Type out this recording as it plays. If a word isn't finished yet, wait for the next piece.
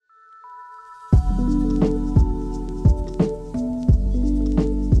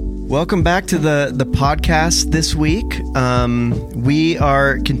Welcome back to the podcast this week. We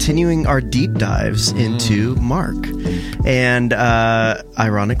are continuing our deep dives into Mark. And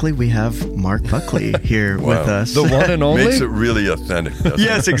ironically, we have Mark Buckley here with us. The one and only? Makes it really authentic, doesn't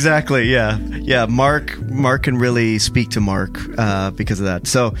Yes, it? exactly. Yeah. Mark can really speak to Mark because of that.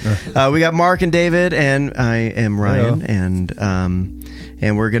 So we got Mark and David, and I am Ryan. Hello.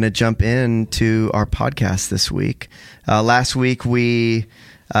 And we're going to jump into our podcast this week. Last week, we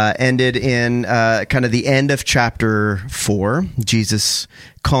ended in kind of the end of chapter 4. Jesus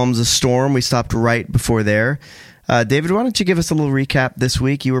calms a storm. We stopped right before there. David, why don't you give us a little recap this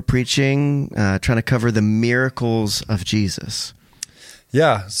week? You were preaching, trying to cover the miracles of Jesus.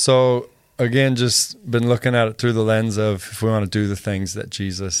 Yeah. So again, just been looking at it through the lens of if we want to do the things that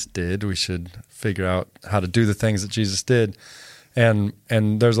Jesus did, we should figure out how to do the things that Jesus did. And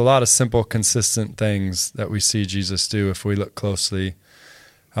there's a lot of simple, consistent things that we see Jesus do if we look closely.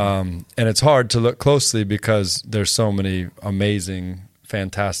 And it's hard to look closely because there's so many amazing,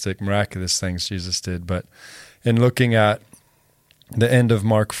 fantastic, miraculous things Jesus did. But in looking at the end of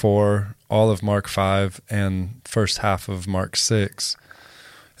Mark 4, all of Mark 5, and first half of Mark 6,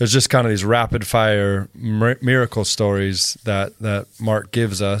 there's just kind of these rapid-fire miracle stories that Mark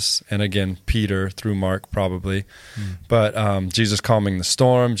gives us, and again, Peter through Mark probably. But Jesus calming the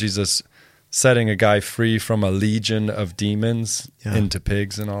storm, Jesus setting a guy free from a legion of demons into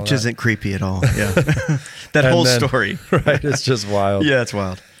pigs and all that. Which isn't creepy at all. Yeah. That whole story. Right, it's just wild. Yeah, it's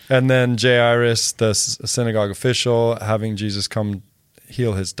wild. And then Jairus, the synagogue official, having Jesus come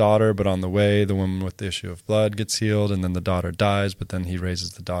heal his daughter, but on the way, the woman with the issue of blood gets healed, and then the daughter dies, but then he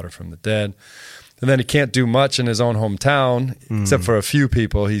raises the daughter from the dead. And then he can't do much in his own hometown, except for a few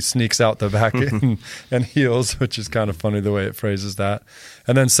people. He sneaks out the back and heals, which is kind of funny the way it phrases that,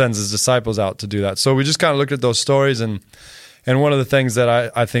 and then sends his disciples out to do that. So we just kind of looked at those stories, and one of the things that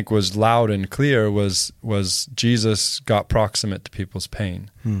I think was loud and clear was Jesus got proximate to people's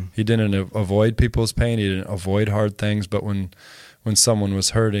pain. He didn't avoid people's pain. He didn't avoid hard things, but when someone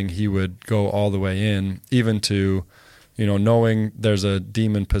was hurting, he would go all the way in, even to, knowing there's a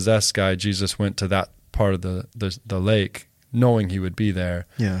demon-possessed guy, Jesus went to that part of the lake, knowing he would be there,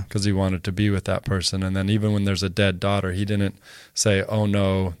 because he wanted to be with that person. And then even when there's a dead daughter, he didn't say, oh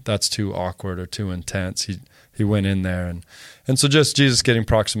no, that's too awkward or too intense. He went in there. And so just Jesus getting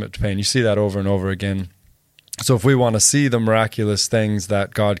proximate to pain, you see that over and over again. So if we want to see the miraculous things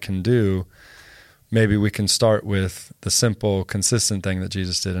that God can do, maybe we can start with the simple, consistent thing that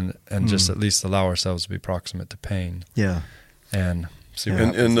Jesus did and just at least allow ourselves to be proximate to pain. Yeah. And see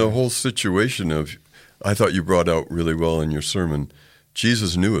what And the whole situation of, I thought you brought out really well in your sermon,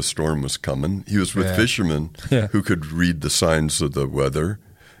 Jesus knew a storm was coming. He was with fishermen who could read the signs of the weather,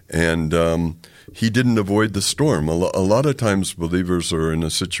 and he didn't avoid the storm. A lot of times believers are in a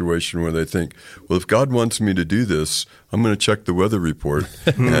situation where they think, well, if God wants me to do this, I'm going to check the weather report.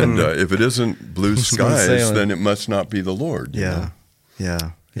 And if it isn't blue skies, then it must not be the Lord. Yeah.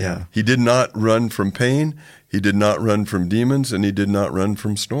 He did not run from pain. He did not run from demons, and he did not run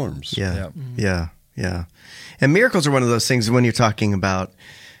from storms. Yeah. And miracles are one of those things when you're talking about,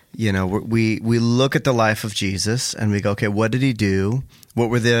 we look at the life of Jesus and we go, okay, what did he do? What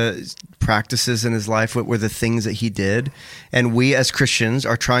were the practices in his life? What were the things that he did? And we as Christians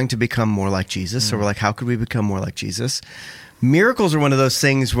are trying to become more like Jesus. So we're like, how could we become more like Jesus? Miracles are one of those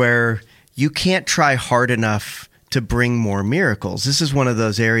things where you can't try hard enough to bring more miracles. This is one of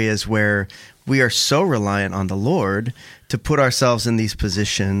those areas where we are so reliant on the Lord to put ourselves in these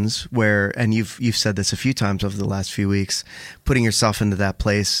positions where, and you've said this a few times over the last few weeks, putting yourself into that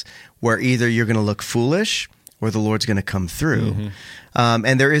place where either you're going to look foolish or the Lord's going to come through.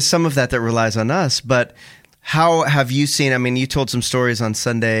 And there is some of that relies on us, but how have you seen, you told some stories on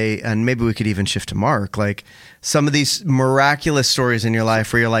Sunday, and maybe we could even shift to Mark, like some of these miraculous stories in your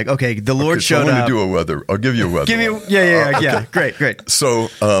life where you're like, okay, the Lord showed up. I'll give you a weather. Yeah. Great. So,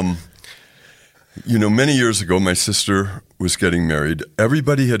 many years ago, my sister was getting married.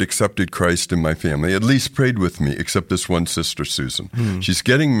 Everybody had accepted Christ in my family, at least prayed with me, except this one sister, Susan. She's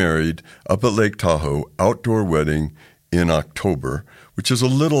getting married up at Lake Tahoe, outdoor wedding in October, which is a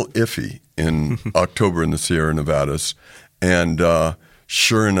little iffy in October in the Sierra Nevadas. And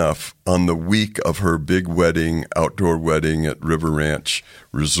sure enough, on the week of her big wedding, outdoor wedding at River Ranch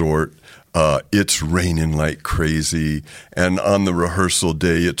Resort, it's raining like crazy, and on the rehearsal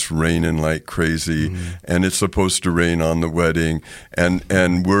day, it's raining like crazy, and it's supposed to rain on the wedding, and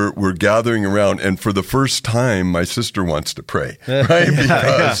we're gathering around, and for the first time, my sister wants to pray, right?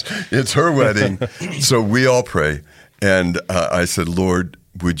 Because it's her wedding, so we all pray, and I said, Lord,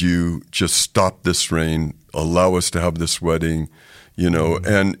 would you just stop this rain, allow us to have this wedding,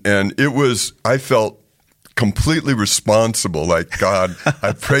 and it was, I felt completely responsible. Like, God,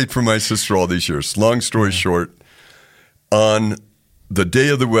 I prayed for my sister all these years. Long story short, on the day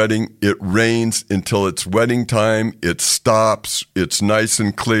of the wedding, it rains until it's wedding time. It stops. It's nice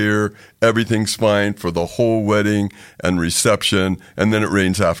and clear. Everything's fine for the whole wedding and reception. And then it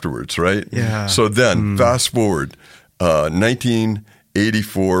rains afterwards, right? Yeah. So then, fast forward,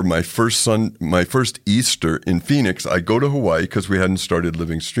 1984, my first Easter in Phoenix, I go to Hawaii because we hadn't started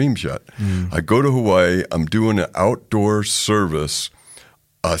Living Streams yet. I go to Hawaii. I'm doing an outdoor service,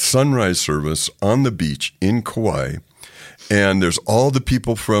 a sunrise service on the beach in Kauai. And there's all the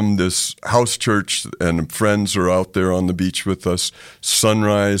people from this house church and friends are out there on the beach with us,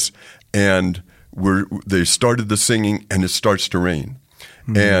 sunrise, and they started the singing, and it starts to rain.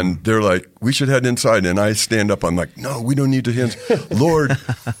 And they're like, we should head inside. And I stand up. I'm like, no, we don't need to head. Lord,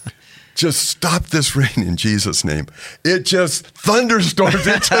 just stop this rain in Jesus' name. It just thunderstorms.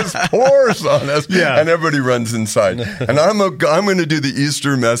 It just pours on us. Yeah. And everybody runs inside. And I'm going to do the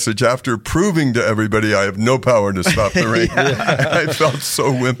Easter message after proving to everybody I have no power to stop the rain. And I felt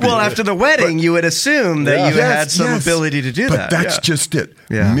so wimpy. Well, after the wedding, you would assume that you had some ability to do that. But that's just it.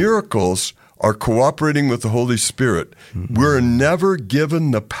 Yeah. Miracles are cooperating with the Holy Spirit. We're never given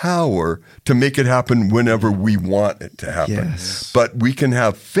the power to make it happen whenever we want it to happen. Yes. But we can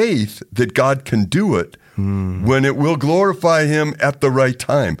have faith that God can do it when it will glorify Him at the right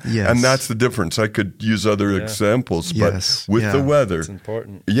time. Yes. And that's the difference. I could use other examples, but Yes. with the weather, It's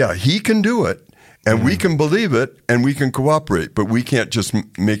important. yeah, He can do it. And we can believe it, and we can cooperate, but we can't just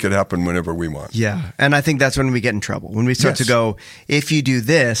make it happen whenever we want. Yeah. And I think that's when we get in trouble. When we start to go, if you do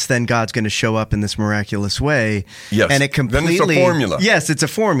this, then God's going to show up in this miraculous way. Yes. And it completely. Then it's a formula. Yes, it's a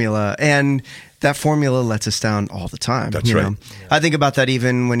formula. And that formula lets us down all the time. That's you right. know? I think about that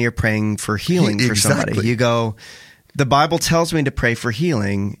even when you're praying for healing for somebody. Exactly. You go, the Bible tells me to pray for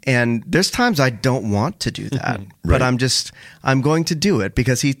healing, and there's times I don't want to do that, but I'm going to do it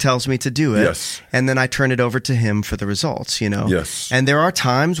because He tells me to do it. Yes. And then I turn it over to Him for the results, Yes. And there are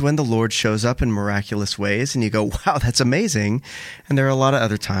times when the Lord shows up in miraculous ways and you go, wow, that's amazing. And there are a lot of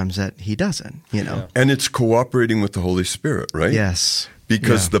other times that He doesn't, Yeah. And it's cooperating with the Holy Spirit, right? Yes.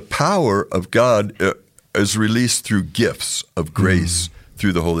 Because Yeah. the power of God is released through gifts of grace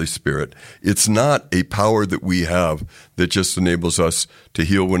through the Holy Spirit. It's not a power that we have that just enables us to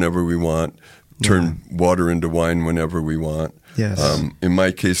heal whenever we want, turn water into wine whenever we want. Yes. In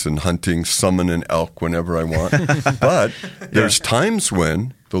my case, in hunting, summon an elk whenever I want. But there's times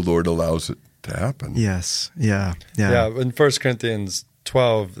when the Lord allows it to happen. Yes. Yeah. Yeah, in 1 Corinthians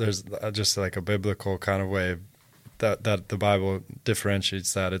 12, there's just like a biblical kind of way that the Bible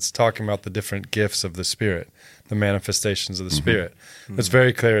differentiates that. It's talking about the different gifts of the Spirit, the manifestations of the Spirit. It's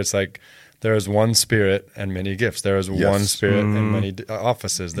very clear. It's like there is one Spirit and many gifts. There is one Spirit and many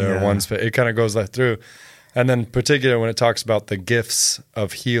offices. There are one Spirit. It kind of goes like through. And then particularly when it talks about the gifts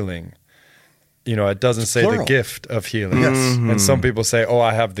of healing, it doesn't say plural. the gift of healing. Yes. And some people say, oh,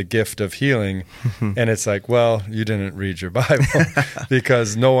 I have the gift of healing. And it's like, well, you didn't read your Bible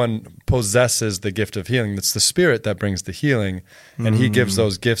because no one possesses the gift of healing. It's the Spirit that brings the healing, and He gives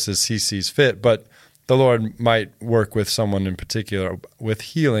those gifts as He sees fit. But the Lord might work with someone in particular with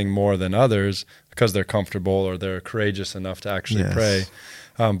healing more than others because they're comfortable or they're courageous enough to actually pray.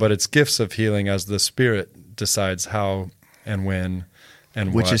 But it's gifts of healing as the Spirit decides how and when.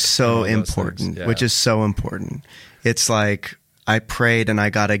 And which what, is so and all those important. things. Yeah. Which is so important. It's like I prayed and I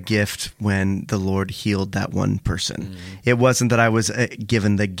got a gift when the Lord healed that one person. It wasn't that I was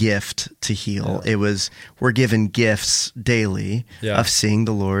given the gift to heal. It was we're given gifts daily of seeing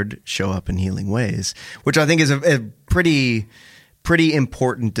the Lord show up in healing ways, which I think is a pretty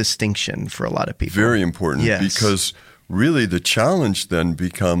important distinction for a lot of people. Very important, because really the challenge then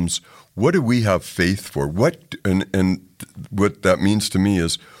becomes, what do we have faith for? And what that means to me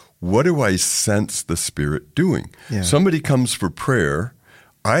is, what do I sense the Spirit doing? Yeah. Somebody comes for prayer,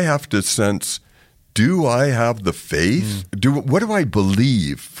 I have to sense, do I have the faith? What do I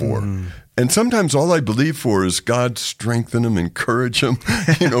believe for? And sometimes all I believe for is God strengthen him, encourage him,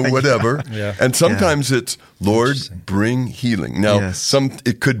 whatever. Yeah. And sometimes it's, Lord, bring healing. Now,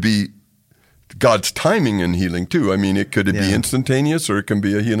 it could be God's timing in healing too. I mean, it could be instantaneous or it can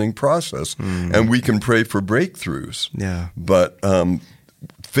be a healing process. And we can pray for breakthroughs. Yeah. But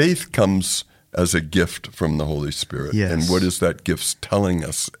faith comes as a gift from the Holy Spirit. Yes. And what is that gift telling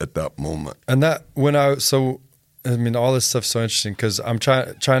us at that moment? And that all this stuff's so interesting because I'm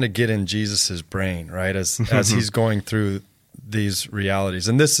trying to get in Jesus's brain, right? As he's going through these realities.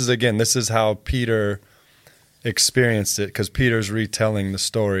 And this is how Peter experienced it, because Peter's retelling the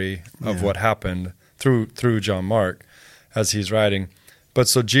story of what happened through John Mark. as he's writing. But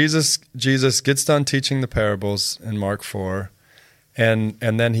so Jesus gets done teaching the parables in Mark 4, and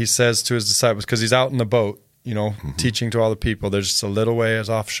then he says to his disciples, because he's out in the boat, teaching to all the people. There's just a little ways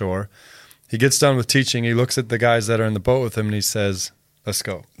offshore. He gets done with teaching. He looks at the guys that are in the boat with him, and he says, let's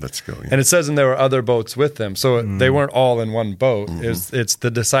go. Let's go. Yeah. And it says, and there were other boats with them. So they weren't all in one boat. It's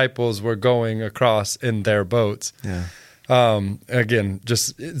the disciples were going across in their boats. Yeah. Again,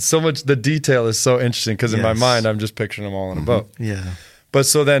 just so much, the detail is so interesting because in my mind, I'm just picturing them all in a boat. Yeah. But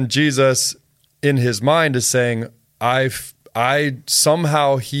so then Jesus, in his mind, is saying,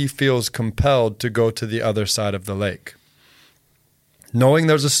 somehow he feels compelled to go to the other side of the lake. Knowing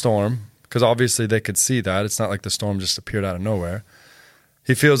there's a storm, because obviously they could see that. It's not like the storm just appeared out of nowhere.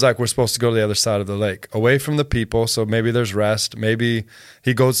 He feels like we're supposed to go to the other side of the lake, away from the people, so maybe there's rest. Maybe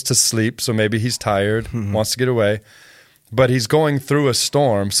he goes to sleep, so maybe he's tired, wants to get away. But he's going through a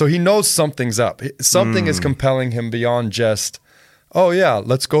storm, so he knows something's up. Something is compelling him beyond just, oh yeah,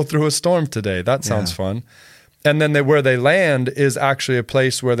 let's go through a storm today. That sounds fun. And then where they land is actually a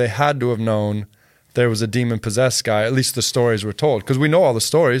place where they had to have known there was a demon-possessed guy. At least the stories were told. Because we know all the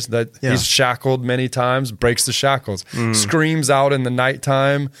stories that he's shackled many times, breaks the shackles, screams out in the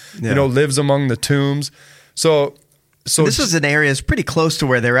nighttime, lives among the tombs. So this was an area that's pretty close to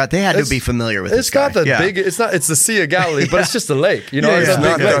where they're at. They had to be familiar with this guy. It's not big. It's the Sea of Galilee, but it's just a lake. It's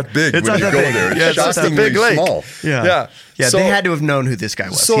not that big when you go there. It's shockingly small. Yeah. So, they had to have known who this guy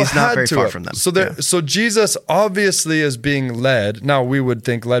was. He's not very far from them. So Jesus obviously is being led. Now we would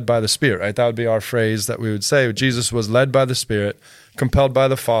think led by the Spirit, right? That would be our phrase that we would say. Jesus was led by the Spirit, compelled by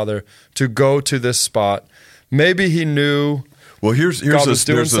the Father to go to this spot. Maybe he knew. Well, there's a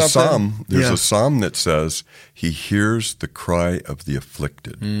psalm. There's a psalm that says he hears the cry of the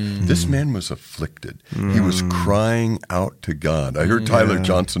afflicted. This man was afflicted. He was crying out to God. I heard Tyler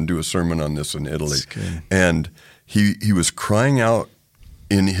Johnson do a sermon on this in Italy, and he was crying out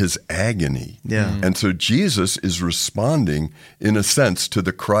in his agony. Yeah. And so Jesus is responding, in a sense, to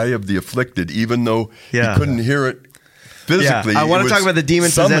the cry of the afflicted, even though he couldn't hear it physically. I want to talk about the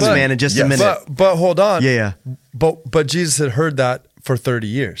demon-possessed man in just a minute. But hold on. Yeah. But Jesus had heard that for 30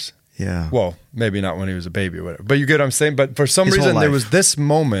 years. Yeah. Well, maybe not when he was a baby or whatever. But you get what I'm saying? But for some reason, there was this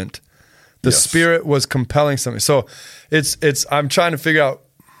moment, the Spirit was compelling something. So I'm trying to figure out,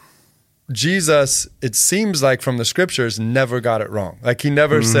 Jesus, it seems like from the scriptures, never got it wrong. Like he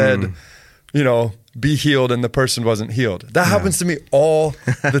never said, be healed and the person wasn't healed. That happens to me all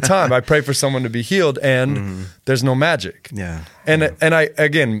the time. I pray for someone to be healed and there's no magic. Yeah. And I,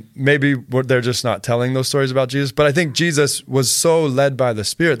 again, maybe they're just not telling those stories about Jesus, but I think Jesus was so led by the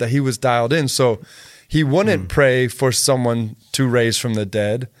Spirit that he was dialed in. So he wouldn't pray for someone to raise from the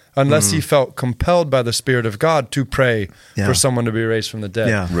dead unless he felt compelled by the Spirit of God to pray for someone to be raised from the dead.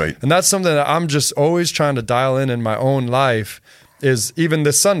 Yeah. Right. And that's something that I'm just always trying to dial in my own life, is even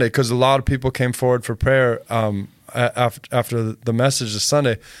this Sunday, because a lot of people came forward for prayer after the message this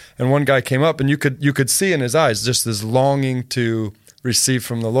Sunday, and one guy came up, and you could see in his eyes just this longing to receive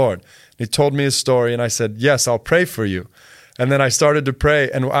from the Lord. And he told me his story, and I said, yes, I'll pray for you. And then I started to pray,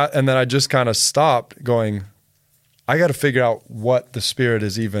 and then I just kind of stopped going, I got to figure out what the Spirit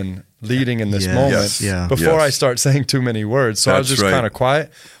is even leading in this moment before I start saying too many words. So I was just kind of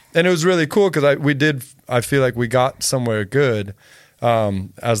quiet. And it was really cool because I feel like we got somewhere good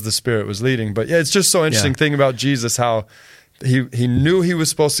as the Spirit was leading. But it's just so interesting thing about Jesus, how he knew he was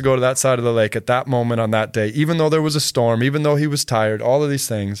supposed to go to that side of the lake at that moment on that day, even though there was a storm, even though he was tired, all of these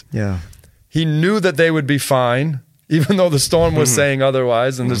things. Yeah. He knew that they would be fine, even though the storm was saying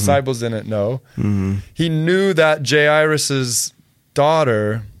otherwise and the disciples didn't know. He knew that Jairus'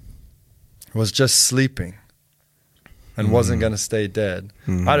 daughter was just sleeping and wasn't going to stay dead.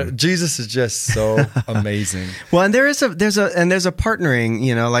 Jesus is just so amazing. Well, and there's a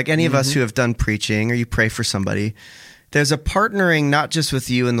partnering, like any of us who have done preaching or you pray for somebody, there's a partnering not just with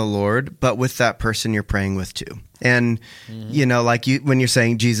you and the Lord, but with that person you're praying with too. And, like when you're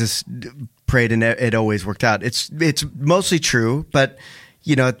saying Jesus prayed and it always worked out, it's mostly true. But,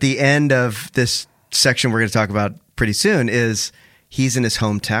 at the end of this section we're going to talk about pretty soon is he's in his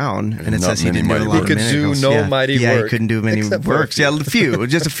hometown, and it says he didn't do a lot of miracles. He could do no mighty work. Yeah, he couldn't do many works.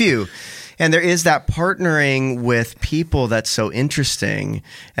 Just a few. And there is that partnering with people that's so interesting.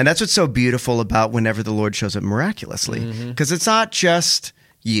 And that's what's so beautiful about whenever the Lord shows up miraculously. Because it's not just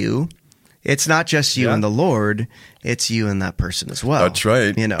you. It's not just you and the Lord. It's you and that person as well. That's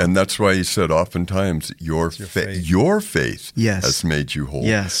right. And that's why he said oftentimes, your faith has made you whole.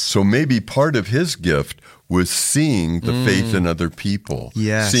 Yes. So maybe part of his gift was seeing the faith in other people.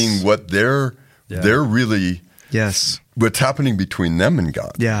 Yes. Seeing what they're really what's happening between them and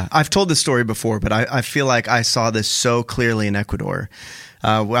God. Yeah, I've told this story before, but I feel like I saw this so clearly in Ecuador.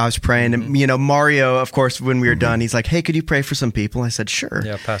 Where I was praying, and Mario, of course, when we were done, he's like, "Hey, could you pray for some people?" I said, "Sure."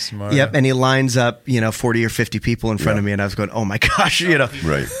 Yeah, Pastor Mario. Yep, and he lines up, 40 or 50 people in front of me, and I was going, "Oh my gosh,"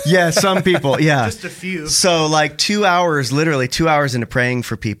 Right. Yeah, some people, yeah, Just a few. So like 2 hours, literally 2 hours into praying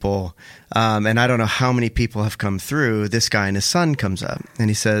for people, and I don't know how many people have come through. This guy and his son comes up, and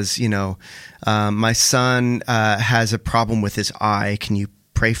he says, "My son has a problem with his eye. Can you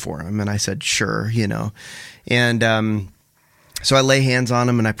pray for him?" And I said, "Sure," and. So I lay hands on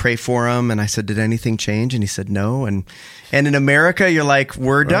him and I pray for him, and I said, "Did anything change?" And he said, "No." And in America, you're like,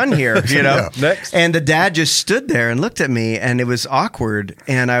 "We're done here," Yeah. Next. And the dad just stood there and looked at me, and it was awkward.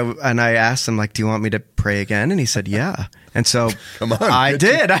 And I asked him, like, "Do you want me to pray again?" And he said, "Yeah." And so Come on, I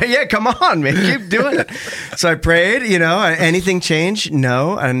did. Yeah, come on, man, keep doing it. So I prayed. Anything changed?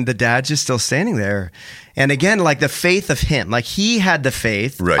 No. And the dad's just still standing there. And again, like the faith of him, like he had the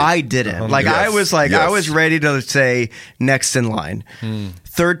faith, Right. I didn't. Like Yes. I was like, I Yes. was ready to say next in line.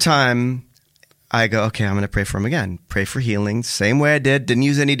 Third time, I go, okay, I'm going to pray for him again. Pray for healing, same way I did. Didn't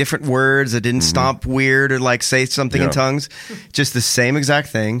use any different words. I didn't stomp weird or like say something in Yeah. tongues. Just the same exact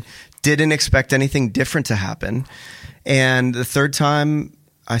thing. Didn't expect anything different to happen. And the third time,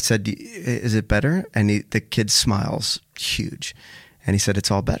 I said, "Is it better?" And the kid smiles huge. And he said, "It's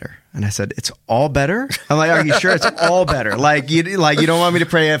all better." And I said, "It's all better?" I'm like, "Are you sure it's all better? Like you don't want me to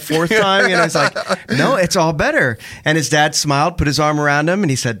pray a fourth time?" It's like, "No, it's all better." And his dad smiled, put his arm around him, and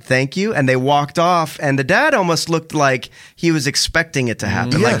he said, "Thank you." And they walked off. And the dad almost looked like he was expecting it to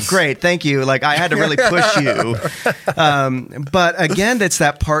happen. Yes. Like, "Great, thank you." Like I had to really push you. But again, it's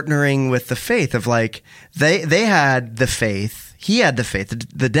that partnering with the faith of like they had the faith. He had the faith.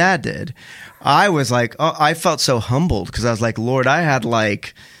 The dad did. I was like, I felt so humbled because I was like, Lord, I had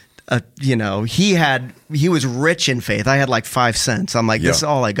like, he was rich in faith. I had like 5 cents. I'm like, this is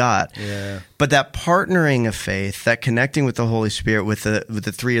all I got. Yeah. But that partnering of faith, that connecting with the Holy Spirit, with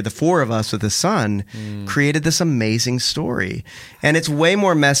the three or the four of us, with the Son, created this amazing story. And it's way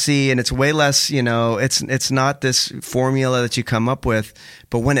more messy, and it's way less. It's not this formula that you come up with.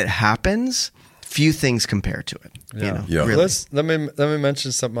 But when it happens, few things compare to it. Yeah. Yeah. Really. Let me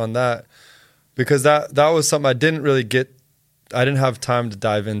mention something on that, because that was something I didn't really get. I didn't have time to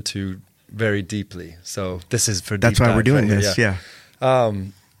dive into very deeply. So this is for That's deep why we're dive doing right this. here. Yeah.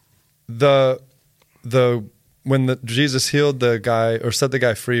 When Jesus healed the guy or set the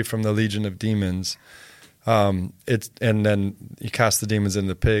guy free from the legion of demons, and then he cast the demons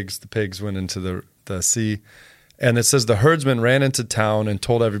into the pigs went into the sea, and it says the herdsman ran into town and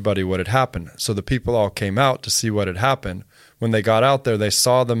told everybody what had happened. So the people all came out to see what had happened. When they got out there, they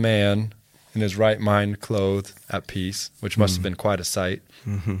saw the man in his right mind, clothed, at peace, which must have been quite a sight.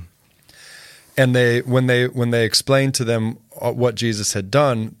 Mm-hmm. And when they explained to them what Jesus had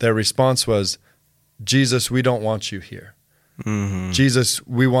done, their response was, "Jesus, we don't want you here. Mm-hmm. Jesus,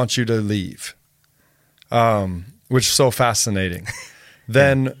 we want you to leave," which is so fascinating.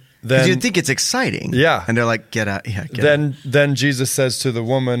 Then you'd think it's exciting. Yeah. And they're like, "Get out." Yeah. Get out. then Jesus says to the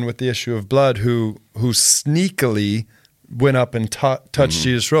woman with the issue of blood who sneakily went up and touched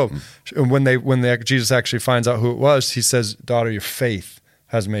Jesus' robe. And when Jesus actually finds out who it was, he says, "Daughter, your faith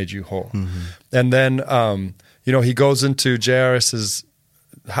has made you whole." And then he goes into Jairus's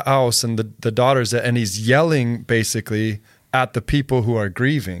house and the daughters, and he's yelling basically at the people who are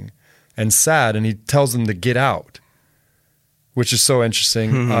grieving and sad, and he tells them to get out, which is so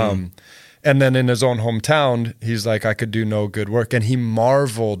interesting. And then in his own hometown, he's like, "I could do no good work," and he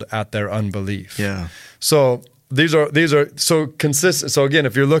marveled at their unbelief. Yeah. So these are so consistent. So again,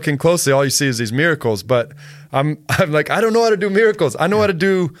 if you're looking closely, all you see is these miracles. But I'm like, I don't know how to do miracles. I know how to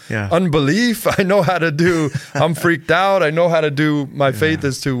do unbelief. I know how to do. I'm freaked out. I know how to do. My faith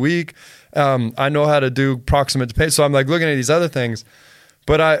is too weak. I know how to do proximate to pain. So I'm like looking at these other things,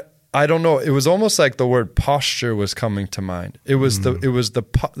 but I don't know. It was almost like the word posture was coming to mind. It was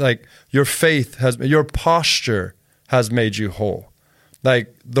like your your posture has made you whole.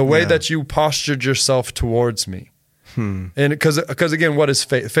 Like the way that you postured yourself towards me. And because again, what is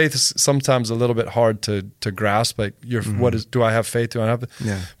faith? Faith is sometimes a little bit hard to grasp. Like do I have faith? Do I have?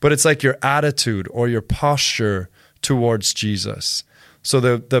 Yeah. But it's like your attitude or your posture towards Jesus. So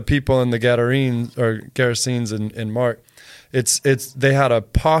the people in the Gerasenes in Mark, they had a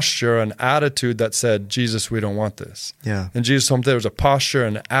posture, an attitude that said, "Jesus, we don't want this." Yeah. And Jesus told them there was a posture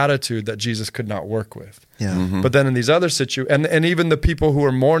and attitude that Jesus could not work with. Yeah. But then in these other situations, and even the people who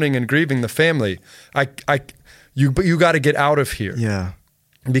are mourning and grieving the family, you got to get out of here. Yeah.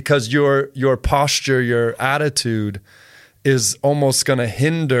 Because your posture, your attitude is almost going to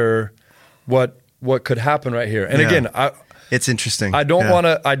hinder what what could happen right here. And Yeah. again, It's interesting. I don't Yeah. want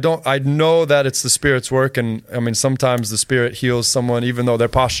to, I know that it's the Spirit's work. And I mean, sometimes the Spirit heals someone, even though their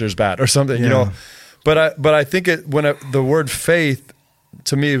posture is bad or something, you Yeah. know, but I think the word faith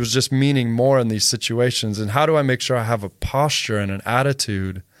to me was just meaning more in these situations. And how do I make sure I have a posture and an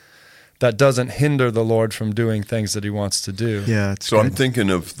attitude that doesn't hinder the Lord from doing things that he wants to do? Yeah. It's So I'm good. thinking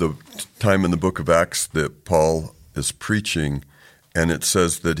of the time in the book of Acts that Paul is preaching, and it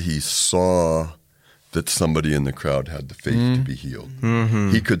says that he saw that somebody in the crowd had the faith to be healed.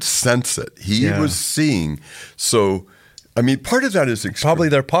 Mm-hmm. He could sense it. He Yeah. was seeing. So, I mean, part of that is Probably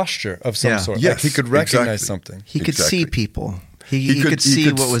their posture of some Yeah. sort. Yes, Like he could recognize exactly. something. He could Exactly. see people. He could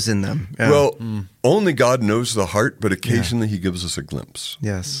see what was in them. Yeah. Well, only God knows the heart, but occasionally he gives us a glimpse.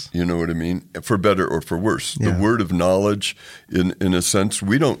 yes. You know what I mean? For better or for worse. Yeah. The word of knowledge, in a sense,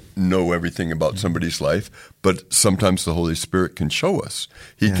 we don't know everything about somebody's life, but sometimes the Holy Spirit can show us.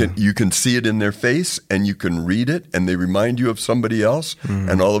 You can see it in their face, and you can read it, and they remind you of somebody else,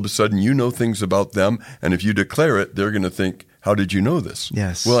 and all of a sudden you know things about them, and if you declare it, they're going to think, how did you know this?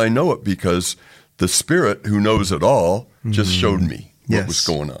 Yes. Well, I know it because the Spirit, who knows it all, just showed me what Yes. was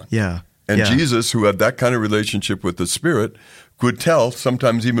going on. Yeah. And Yeah. Jesus, who had that kind of relationship with the Spirit, could tell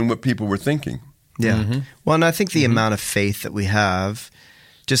sometimes even what people were thinking. Yeah. Well, and I think the amount of faith that we have,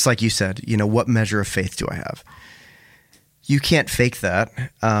 just like you said, you know, what measure of faith do I have? You can't fake that.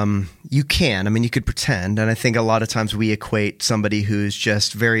 You can. I mean, you could pretend. And I think a lot of times we equate somebody who's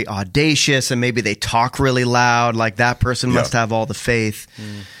just very audacious and maybe they talk really loud, like that person must have all the faith.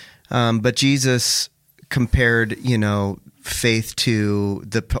 But Jesus compared, you know, faith to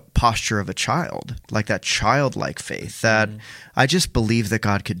the posture of a child, like that childlike faith that I just believe that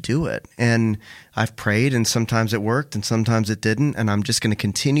God could do it. And I've prayed, and sometimes it worked and sometimes it didn't. And I'm just going to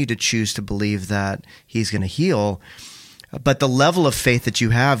continue to choose to believe that he's going to heal. But the level of faith that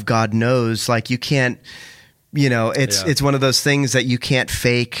you have, God knows, like you can't, you know, it's one of those things that you can't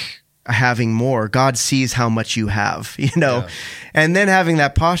fake having more. God sees how much you have, you know, and then having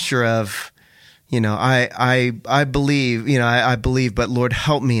that posture of, you know, I believe, you know, I believe, but Lord,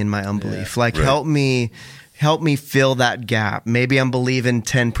 help me in my unbelief. Like, help me fill that gap. Maybe I'm believing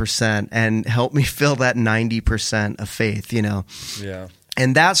 10% and help me fill that 90% of faith, you know? Yeah.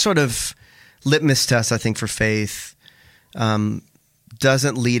 And that sort of litmus test, I think, for faith,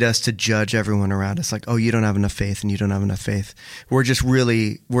 doesn't lead us to judge everyone around us like, oh, you don't have enough faith and you don't have enough faith. We're just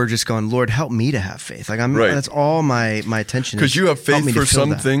going, Lord, help me to have faith. Like that's all my attention. Because you have Help me faith to for feel some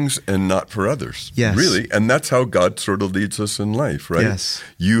that. things and not for others. Yes. Really. And that's how God sort of leads us in life, right? Yes.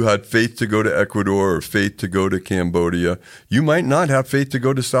 You had faith to go to Ecuador or faith to go to Cambodia. You might not have faith to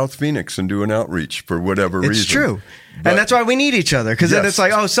go to South Phoenix and do an outreach for whatever reason. It's true. But- And that's why we need each other, because then Yes. it's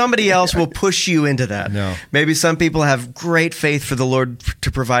like, oh, somebody else will push you into that. No. Maybe some people have great faith for the Lord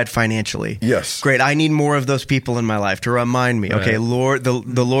to provide financially. Yes. Great. I need more of those people in my life to remind me, okay, Right. Lord, the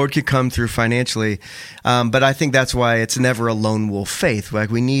Lord could come through financially. But I think that's why it's never a lone wolf faith.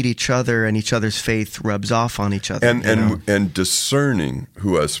 Like we need each other, and each other's faith rubs off on each other. And discerning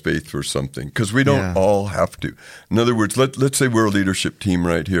who has faith for something, because we don't all have to. In other words, let's say we're a leadership team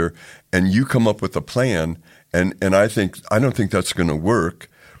right here, and you come up with a plan, and I don't think that's going to work.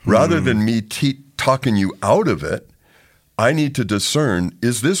 Rather than me talking you out of it, I need to discern,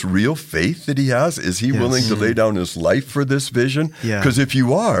 is this real faith that he has? Is he willing to lay down his life for this vision? Yeah. Because if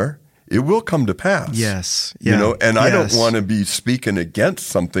you are, it will come to pass. Yes. You know, and I don't Yes. want to be speaking against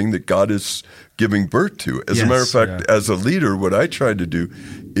something that God is giving birth to. As a matter of Yes. fact, as a leader, what I try to do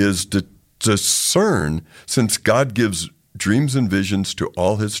is to discern, since God gives dreams and visions to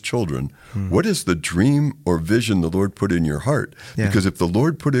all his children, what is the dream or vision the Lord put in your heart? Yeah. Because if the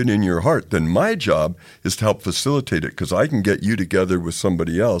Lord put it in your heart, then my job is to help facilitate it, because I can get you together with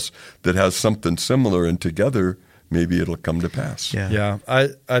somebody else that has something similar, and together maybe it'll come to pass. Yeah. Yeah, I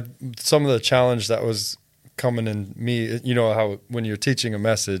some of the challenge that was coming in me, you know how when you're teaching a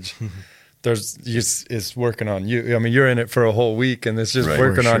message, it's working on you. I mean, you're in it for a whole week, and it's just Right.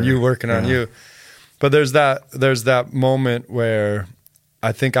 working For on sure. you, working on you. But there's that moment where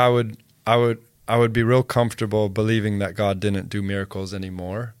I think I would be real comfortable believing that God didn't do miracles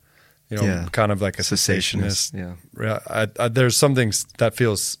anymore. You know, kind of like a cessationist. Yeah. There's something that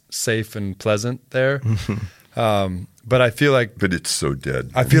feels safe and pleasant there. But I feel like But it's so dead.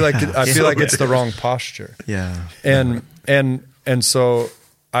 I feel like it's the wrong posture. Yeah. And so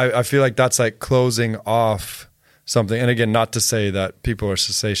I feel like that's like closing off something. And again, not to say that people are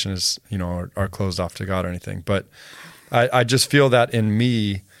cessationists, you know, are closed off to God or anything, but I just feel that in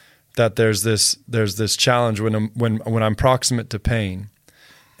me that there's this challenge when I'm proximate to pain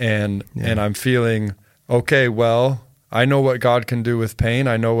and I'm feeling, okay, well, I know what God can do with pain.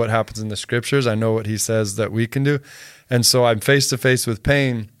 I know what happens in the scriptures. I know what he says that we can do. And so I'm face to face with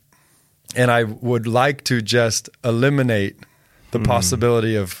pain, and I would like to just eliminate the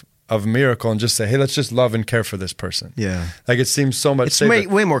possibility of miracle and just say, hey, let's just love and care for this person. Yeah. Like it seems so much It's safer.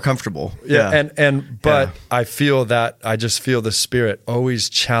 way more comfortable. Yeah. But Yeah. I feel that I just feel the Spirit always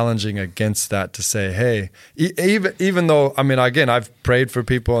challenging against that to say, hey, even though, I mean, again, I've prayed for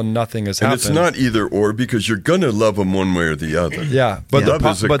people and nothing has And happened. it's not either or, because you're going to love them one way or the other. Yeah. But, Love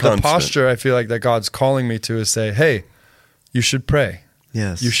is a the constant. posture I feel like that God's calling me to is say, hey, you should pray.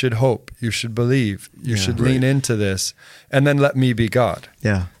 Yes. You should hope. You should believe. You should Right. lean into this, and then let me be God.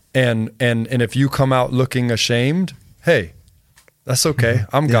 Yeah. And if you come out looking ashamed, hey, that's okay.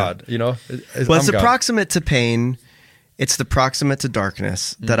 I'm God. You know. Well, it's I'm the God. proximate to pain. It's the proximate to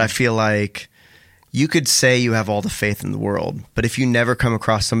darkness that I feel like you could say you have all the faith in the world, but if you never come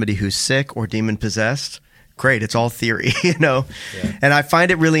across somebody who's sick or demon possessed, great, it's all theory, you know? Yeah. And I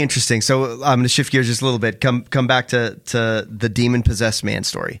find it really interesting. So I'm going to shift gears just a little bit, come back to the demon possessed man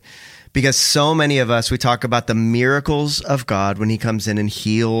story. Because so many of us, we talk about the miracles of God when he comes in and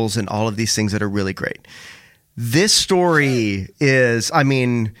heals and all of these things that are really great. This story is, I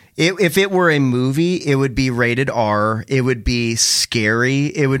mean, if it were a movie, it would be rated R. It would be scary.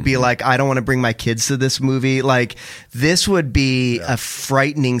 It would be like, I don't want to bring my kids to this movie. Like, this would be a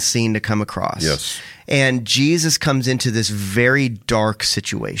frightening scene to come across. Yes. And Jesus comes into this very dark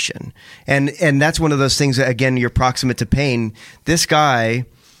situation. And that's one of those things that, again, you're proximate to pain. This guy,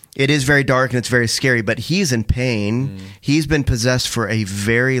 it is very dark and it's very scary, but he's in pain. He's been possessed for a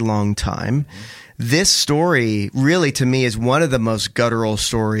very long time. This story really, to me, is one of the most guttural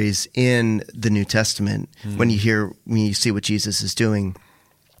stories in the New Testament when you see what Jesus is doing.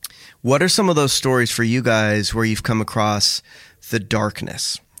 What are some of those stories for you guys where you've come across the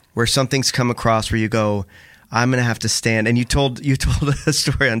darkness, where something's come across where you go, I'm going to have to stand? And you told a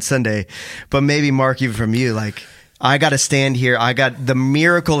story on Sunday, but maybe Mark, even from you, like, I got to stand here. The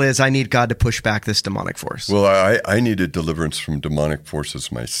miracle is I need God to push back this demonic force. Well, I needed deliverance from demonic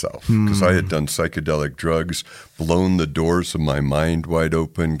forces myself, because I had done psychedelic drugs, blown the doors of my mind wide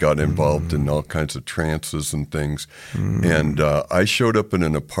open, got involved in all kinds of trances and things. And I showed up in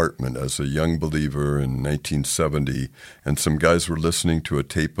an apartment as a young believer in 1970, and some guys were listening to a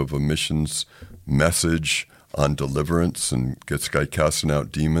tape of a missions message on deliverance and this guy casting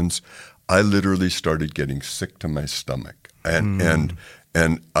out demons. I literally started getting sick to my stomach, and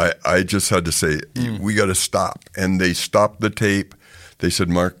I just had to say, we got to stop. And they stopped the tape. They said,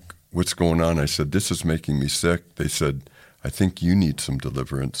 Mark, what's going on? I said, this is making me sick. They said, I think you need some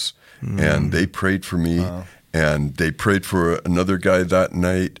deliverance. And they prayed for me, and they prayed for another guy that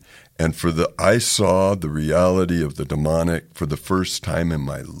night. And I saw the reality of the demonic for the first time in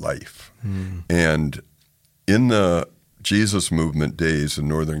my life. And in the Jesus movement days in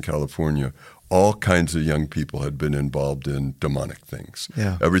Northern California, all kinds of young people had been involved in demonic things.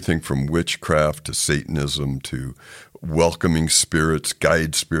 Yeah. Everything from witchcraft to Satanism to welcoming spirits,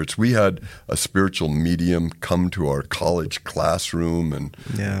 guide spirits. We had a spiritual medium come to our college classroom, and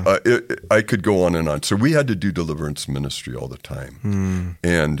I could go on and on. So we had to do deliverance ministry all the time.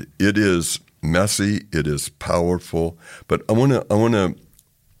 And it is messy, it is powerful, but I want to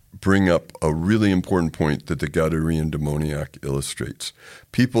bring up a really important point that the Gadarene demoniac illustrates.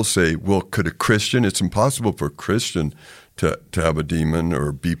 People say, well, could a Christian, it's impossible for a Christian to have a demon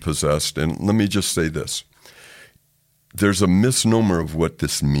or be possessed. And let me just say this. There's a misnomer of what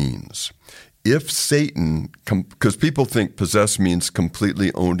this means. If Satan, because people think possessed means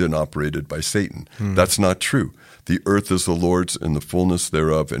completely owned and operated by Satan. That's not true. The earth is the Lord's and the fullness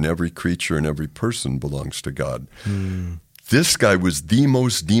thereof, and every creature and every person belongs to God. This guy was the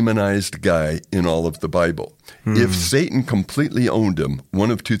most demonized guy in all of the Bible. If Satan completely owned him,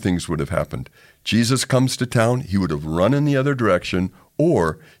 one of two things would have happened. Jesus comes to town, he would have run in the other direction,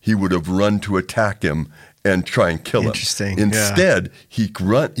 or he would have run to attack him and try and kill him. Interesting. Instead, he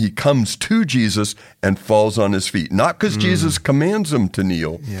comes to Jesus and falls on his feet. Not because Jesus commands him to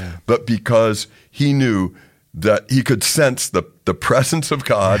kneel, but because he knew that he could sense the presence of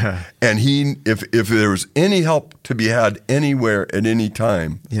God, and if there was any help to be had anywhere at any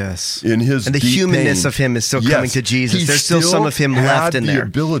time, in his and the deep humanness pain, of him is still coming to Jesus. There's still some of him had left in the there.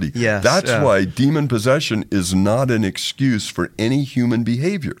 Ability. Yes, That's why demon possession is not an excuse for any human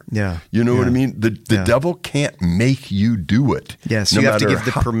behavior. You know what I mean? The devil can't make you do it. Yes, no you have to matter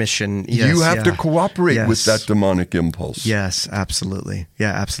give the permission. You have to cooperate with that demonic impulse. Yes, absolutely.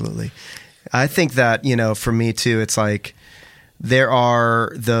 Yeah, absolutely. I think that, for me too, it's like there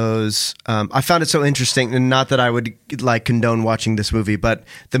are those. I found it so interesting, and not that I would like condone watching this movie, but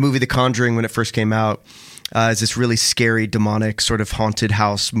the movie The Conjuring, when it first came out, is this really scary, demonic sort of haunted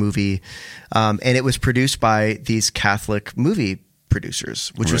house movie, and it was produced by these Catholic movie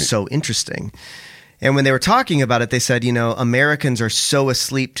producers, which was so interesting. And when they were talking about it, they said, Americans are so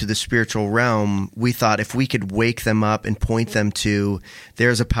asleep to the spiritual realm, we thought if we could wake them up and point them to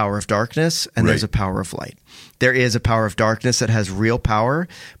there's a power of darkness and there's a power of light. There is a power of darkness that has real power,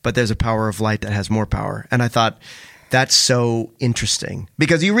 but there's a power of light that has more power. And I thought, that's so interesting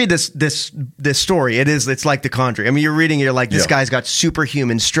because you read this story. It's like The Conjuring. I mean, you're reading, you're like, this guy's got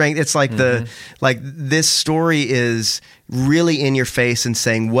superhuman strength. It's like this story is really in your face and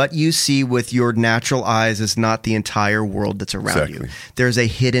saying what you see with your natural eyes is not the entire world that's around you. There's a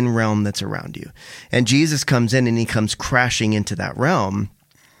hidden realm that's around you. And Jesus comes in and he comes crashing into that realm.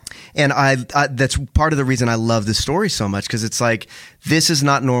 And I that's part of the reason I love this story so much, because it's like, this is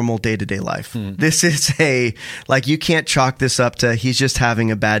not normal day-to-day life. This is you can't chalk this up to he's just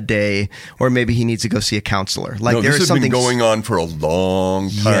having a bad day, or maybe he needs to go see a counselor. Like, this has been going on for a long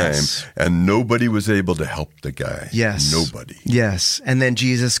time, and nobody was able to help the guy. Yes. Nobody. Yes. And then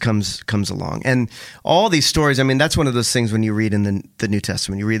Jesus comes along. And all these stories, I mean, that's one of those things when you read in the New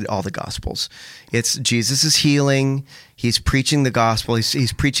Testament, you read all the Gospels. It's Jesus is healing. He's preaching the gospel.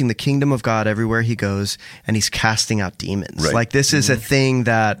 He's preaching the kingdom of God everywhere he goes, and he's casting out demons. Right. Like, this is a thing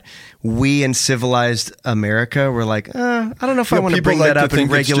that we in civilized America were like, I don't know if I want to bring that up in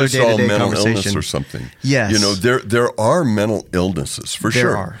regular day-to-day conversation. Or something. Yes. There are mental illnesses for sure.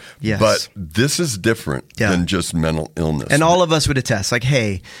 There are. Yes. But this is different than just mental illness. And all of us would attest, like,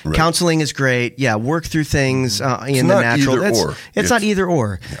 hey, counseling is great. Yeah, work through things in the natural. It's not either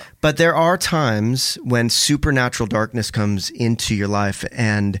or. Yeah. But there are times when supernatural darkness comes into your life,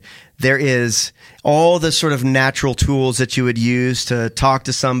 and there is all the sort of natural tools that you would use to talk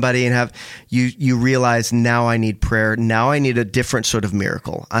to somebody and have you realize, now I need prayer. Now I need a different sort of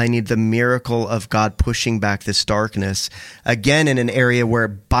miracle. I need the miracle of God pushing back this darkness, again, in an area where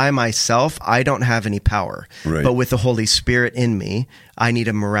by myself I don't have any power. Right. But with the Holy Spirit in me, I need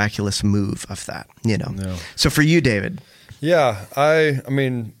a miraculous move of that. Yeah. So for you, David. Yeah, I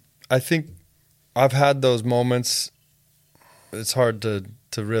mean, I think I've had those moments. It's hard to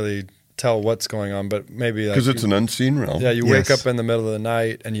really tell what's going on, but maybe because it's an unseen realm. Yeah, you wake up in the middle of the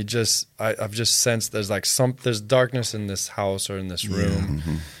night and I've just sensed there's darkness in this house or in this room,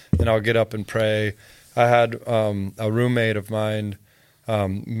 and I'll get up and pray. I had a roommate of mine,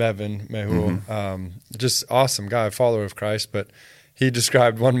 Mevin Mehu, just awesome guy, a follower of Christ, but he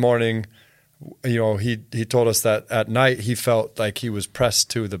described one morning, he told us that at night he felt like he was pressed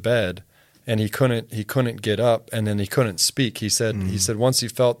to the bed. And he couldn't get up, and then he couldn't speak. He said once he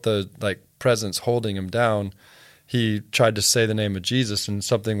felt the presence holding him down, he tried to say the name of Jesus, and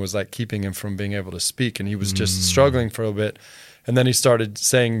something was keeping him from being able to speak, and he was just struggling for a bit. And then he started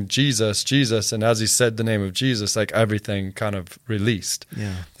saying Jesus, Jesus, and as he said the name of Jesus, everything kind of released.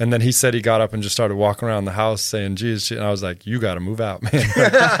 Yeah. And then he said he got up and just started walking around the house saying Jesus, and I was like, you got to move out, man.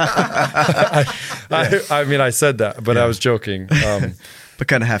 I mean, I said that, but I was joking. But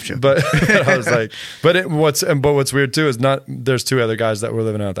kind of half joke. But I was like, but what's weird too is there's two other guys that were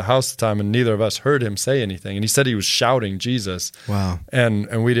living out at the house at the time, and neither of us heard him say anything. And he said he was shouting Jesus. Wow.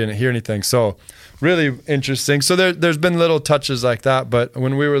 And we didn't hear anything. So really interesting. So there's been little touches like that. But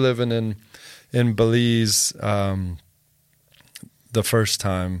when we were living in Belize the first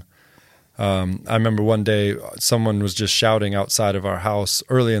time, I remember one day someone was just shouting outside of our house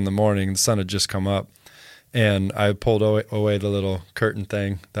early in the morning. The sun had just come up. And I pulled away the little curtain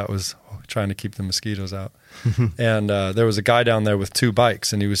thing that was trying to keep the mosquitoes out. And there was a guy down there with two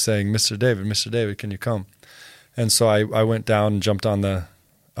bikes, and he was saying, Mr. David, can you come? And so I went down and jumped on the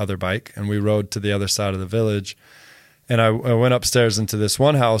other bike, and we rode to the other side of the village. And I went upstairs into this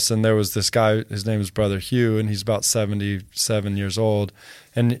one house, and there was this guy, his name is Brother Hugh, and he's about 77 years old.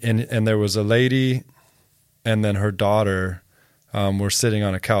 And there was a lady and then her daughter were sitting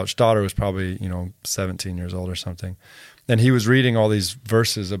on a couch. Daughter was probably, 17 years old or something. And he was reading all these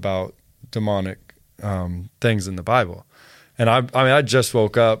verses about demonic things in the Bible. And I just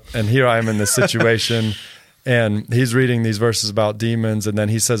woke up, and here I am in this situation, and he's reading these verses about demons, and then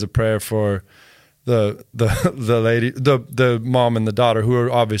he says a prayer for the lady, the mom and the daughter, who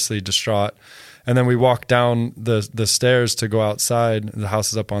are obviously distraught. And then we walk down the stairs to go outside. The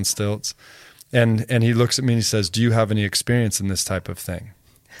house is up on stilts. And he looks at me and he says, do you have any experience in this type of thing?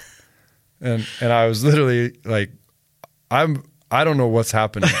 And I was literally like, I don't know what's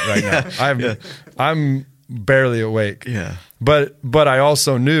happening right now. I'm barely awake. Yeah. But I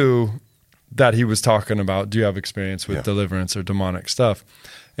also knew that he was talking about, do you have experience with deliverance or demonic stuff?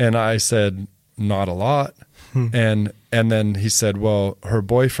 And I said, not a lot. And then he said, well, her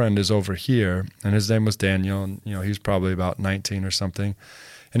boyfriend is over here, and his name was Daniel, and he was probably about 19 or something.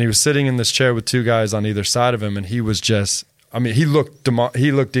 And he was sitting in this chair with two guys on either side of him, and he was just, he looked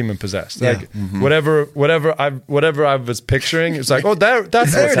demon possessed. Like whatever I was picturing, it's like, oh, that's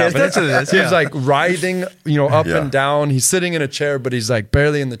what's happening. That's what it is. He was like writhing, up and down. He's sitting in a chair, but he's like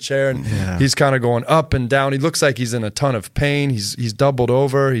barely in the chair, and he's kind of going up and down. He looks like he's in a ton of pain. He's doubled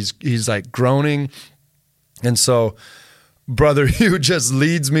over. He's like groaning. And so Brother Hugh just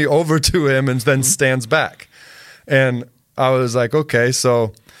leads me over to him and then stands back. And I was like, okay,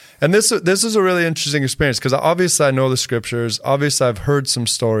 so, and this is a really interesting experience because obviously I know the scriptures. Obviously I've heard some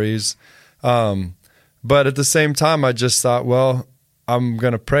stories. But at the same time, I just thought, well, I'm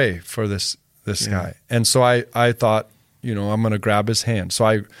going to pray for this guy. And so I thought, I'm going to grab his hand.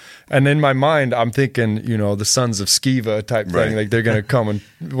 And in my mind, I'm thinking, the sons of Sceva type thing. Like they're going to come and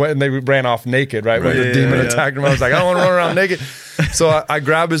they ran off naked, right? When the demon attacked him, I was like, I don't want to run around naked. So I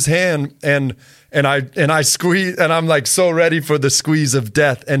grab his hand and I squeeze, and I'm like so ready for the squeeze of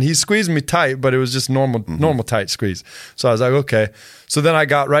death. And he squeezed me tight, but it was just normal tight squeeze. So I was like, okay. So then I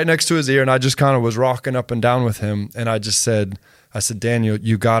got right next to his ear and I just kind of was rocking up and down with him. And I said, Daniel,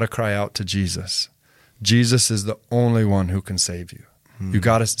 you got to cry out to Jesus. Jesus is the only one who can save you. You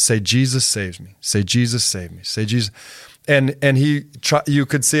got to say, Jesus saves me. Say, Jesus save me. Say, Jesus. And you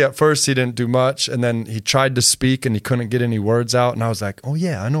could see at first he didn't do much. And then he tried to speak and he couldn't get any words out. And I was like, oh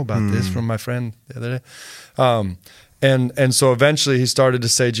yeah, I know about this from my friend the other day. And so eventually he started to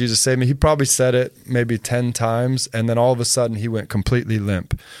say, Jesus save me. He probably said it maybe 10 times. And then all of a sudden he went completely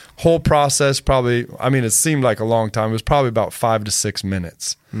limp. Whole process probably, it seemed like a long time. It was probably about 5 to 6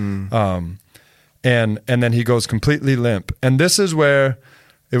 minutes. And then he goes completely limp. And this is where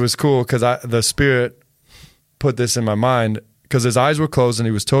it was cool because the Spirit put this in my mind because his eyes were closed and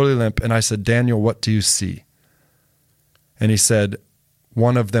he was totally limp. And I said, Daniel, what do you see? And he said,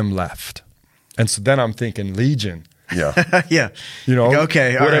 one of them left. And so then I'm thinking Legion. Yeah. Yeah.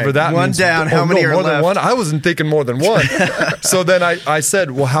 Okay. Whatever that one means. down. How many are more left? Than one? I wasn't thinking more than one. So then I said,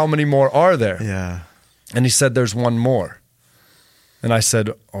 well, how many more are there? Yeah. And he said, there's one more. And I said,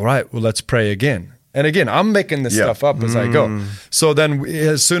 all right, well, let's pray again. And again, I'm making this stuff up as I go. So then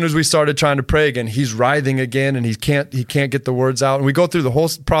as soon as we started trying to pray again, he's writhing again and he can't get the words out. And we go through the whole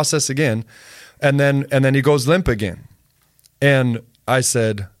process again. And then he goes limp again. And I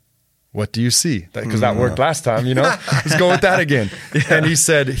said, what do you see? Because that worked last time, Let's go with that again. Yeah. And he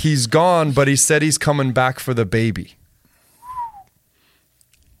said, he's gone, but he said he's coming back for the baby.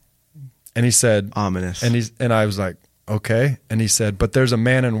 And he said, ominous. And I was like, okay. And he said, but there's a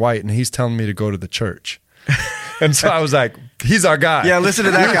man in white and he's telling me to go to the church. And so I was like, he's our guy. Yeah, listen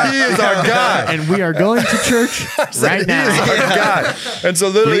to that guy. He is our guy. And we are going to church right now. He is our guy. And so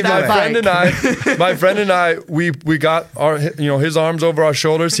literally my friend and I, we got our, his arms over our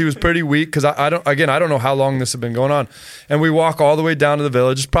shoulders. He was pretty weak because I don't know how long this had been going on. And we walk all the way down to the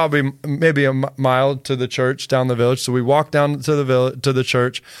village. It's probably maybe a mile to the church down the village. So we walk down to the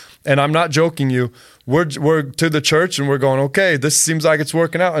church. And I'm not joking you. We're to the church and we're going, okay, this seems like it's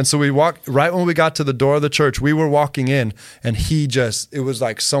working out. And so we walked, right when we got to the door of the church, we were walking in and it was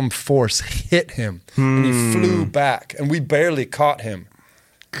like some force hit him and he flew back and we barely caught him.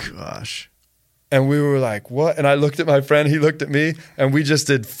 Gosh. And we were like, what? And I looked at my friend, he looked at me, and we just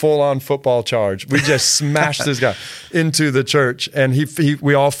did full-on football charge. We just smashed this guy into the church, and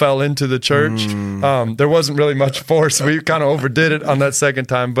we all fell into the church. There wasn't really much force. We kind of overdid it on that second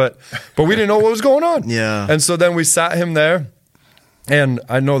time, but we didn't know what was going on. Yeah. And so then we sat him there, and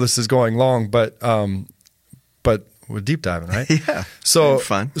I know this is going long, but we're deep diving, right? Yeah. So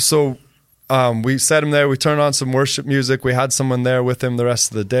fun. So we sat him there. We turned on some worship music. We had someone there with him the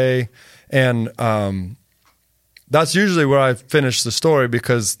rest of the day. And that's usually where I finish the story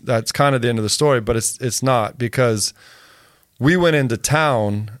because that's kind of the end of the story, but it's not because we went into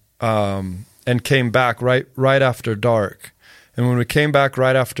town and came back right after dark. And when we came back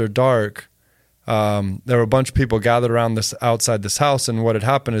right after dark, there were a bunch of people gathered around outside this house. And what had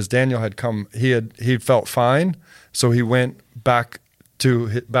happened is Daniel had come. He felt fine, so he went back to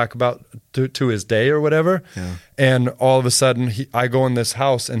his day or whatever. Yeah. And all of a sudden I go in this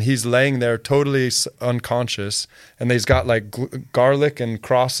house and he's laying there totally unconscious and he's got like garlic and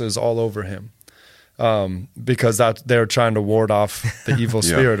crosses all over him because they're trying to ward off the evil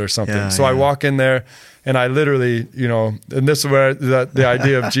spirit or something. So I walk in there And I literally, and this is where the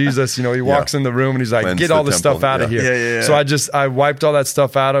idea of Jesus, he walks in the room and he's like, Cleanse get the all this temple. stuff out of here. Yeah. So I wiped all that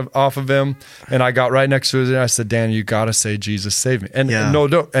stuff off of him, and I got right next to him and I said, Dan, you got to say, Jesus, save me. And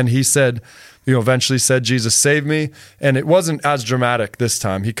and he said, eventually said, Jesus, save me. And it wasn't as dramatic this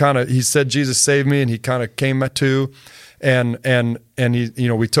time. He said, Jesus, save me. And he kind of came to, and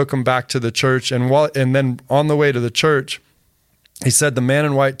he, we took him back to the church. And then on the way to the church, he said, the man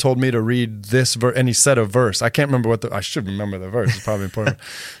in white told me to read this verse. And he said a verse. I can't remember I should remember the verse. It's probably important.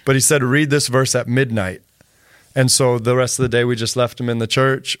 But he said, read this verse at midnight. And so the rest of the day, we just left him in the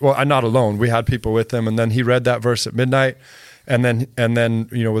church. Well, not alone. We had people with him. And then he read that verse at midnight. And then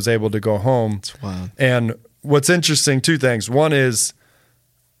was able to go home. That's wild. And what's interesting, two things. One is,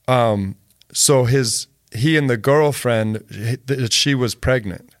 so he and the girlfriend, she was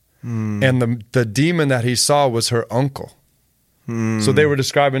pregnant, and the demon that he saw was her uncle. So they were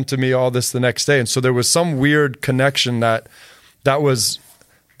describing to me all this the next day, and so there was some weird connection that was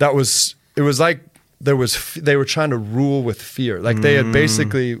it was like they were trying to rule with fear, like they had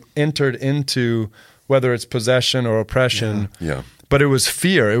basically entered into, whether it's possession or oppression. Yeah. But it was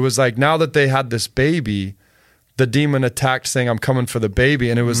fear. It was like, now that they had this baby, the demon attacked saying, I'm coming for the baby.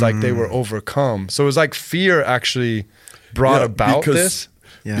 And it was like they were overcome. So it was like fear actually brought about this.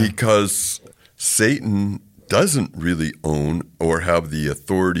 Yeah. Because Satan doesn't really own or have the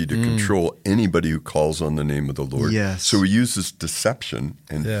authority to control anybody who calls on the name of the Lord. Yes. So he uses deception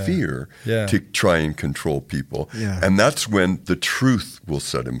and fear to try and control people. Yeah. And that's when the truth will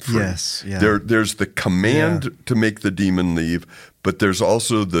set him free. Yes. Yeah. There's the command to make the demon leave, but there's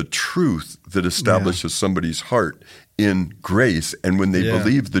also the truth that establishes somebody's heart in grace. And when they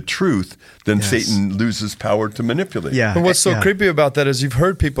believe the truth, then Satan loses power to manipulate. Yeah. And what's so creepy about that is you've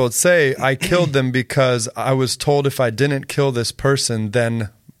heard people say, I killed them because I was told if I didn't kill this person, then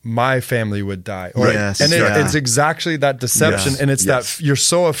my family would die. Right. Yes. And Yeah. it's exactly that deception. Yes. And it's that you're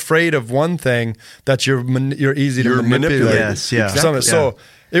so afraid of one thing that you're easy to You're manipulate. manipulated. Yes, yeah. Exactly. So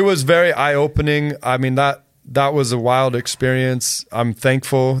it was very eye-opening. I mean, that was a wild experience. I'm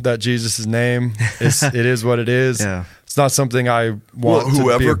thankful that Jesus' name it is what it is. Yeah. It's not something I want to be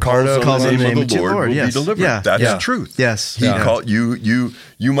whoever a part calls of. on the name of the Lord, Lord will yes. be delivered. Yeah. That's Yeah. truth. Yes. He Yeah. called you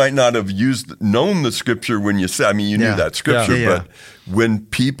might not have known the scripture when you said, you knew Yeah. that scripture, Yeah. but when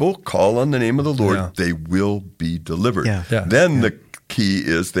people call on the name of the Lord, Yeah. they will be delivered. Yeah. Yeah. Then the key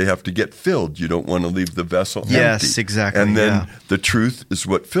is they have to get filled. You don't want to leave the vessel Yes, empty. exactly, And then yeah. the truth is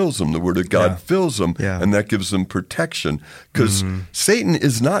what fills them. The word of God fills them, Yeah. and that gives them protection. Because Satan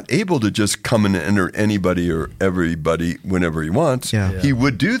is not able to just come and enter anybody or everybody whenever he wants. Yeah. He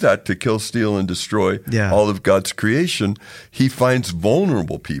would do that to kill, steal, and destroy Yeah. all of God's creation. He finds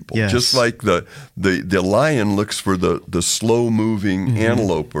vulnerable people, Yes. just like the lion looks for the slow-moving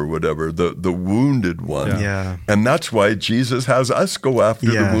antelope or whatever, the wounded one. Yeah. And that's why Jesus has us go after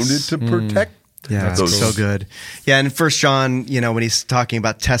the Yes. wounded to protect Yeah, That's it's those. so good. Yeah, and in 1 John, when he's talking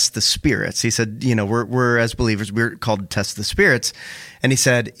about test the spirits, he said, we're as believers, we're called to test the spirits. And he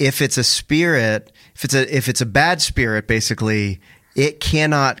said, if it's a spirit, if it's a bad spirit, basically, it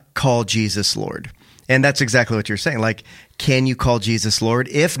cannot call Jesus Lord. And that's exactly what you're saying. Like, can you call Jesus Lord?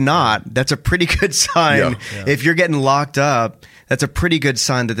 If not, that's a pretty good sign. Yeah. If you're getting locked up, that's a pretty good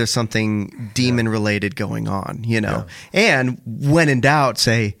sign that there's something demon related going on, And when in doubt,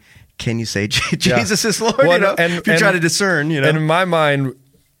 say, can you say Jesus is Lord? Well, if you're trying to discern, And in my mind,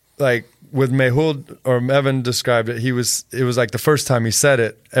 like with Mehul or Evan described it, it was like the first time he said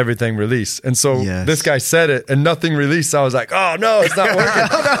it, everything released. And so Yes. this guy said it and nothing released. I was like, oh no, it's not working.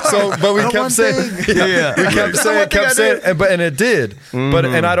 So, but we kept saying, we kept saying, and it did. But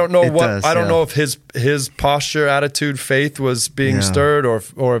and I don't know It does, I don't yeah. know if his posture, attitude, faith was being Yeah. stirred,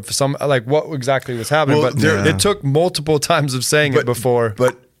 or if some like what exactly was happening. Well, But yeah. it took multiple times of saying it before.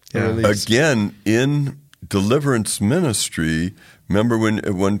 But the release. again, in deliverance ministry, remember when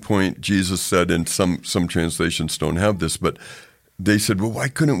at one point Jesus said, and some translations don't have this, but they said, well, why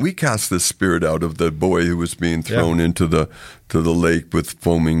couldn't we cast this spirit out of the boy who was being thrown into the lake with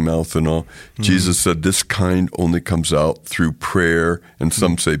foaming mouth and all? Jesus said, this kind only comes out through prayer, and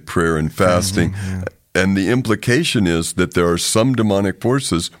some say prayer and fasting. And the implication is that there are some demonic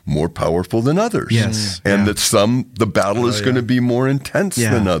forces more powerful than others. Yes. And Yeah. that the battle is going to be more intense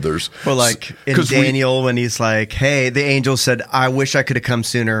Yeah. than others. Well, like in 'Cause Daniel, when he's like, hey, the angel said, I wish I could have come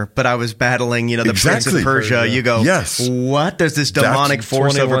sooner, but I was battling, the prince Exactly. of Persia. You go, Yes. what? There's this demonic That's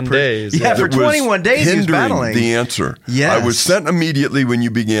force over 21 days. Yeah, for that was 21 days he was hindering battling. the answer. Yes. I was sent immediately when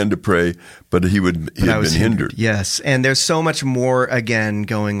you began to pray, but he had been hindered. Yes, and there's so much more again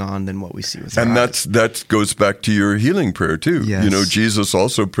going on than what we see with our And eyes. that goes back to your healing prayer too. Yes. You know, Jesus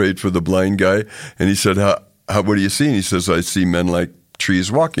also prayed for the blind guy, and he said, "How what do you see?" And he says, "I see men like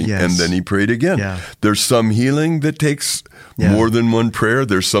trees walking." Yes. And then he prayed again. Yeah. There's some healing that takes more than one prayer.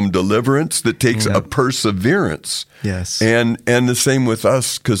 There's some deliverance that takes a perseverance. Yes. And the same with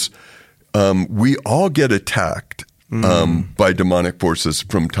us, because we all get attacked by demonic forces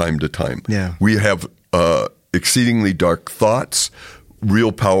from time to time. Yeah. We have exceedingly dark thoughts,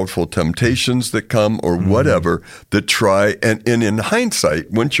 real powerful temptations that come or whatever that try. And in hindsight,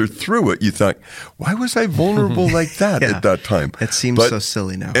 once you're through it, you think, why was I vulnerable like that at that time? It seems so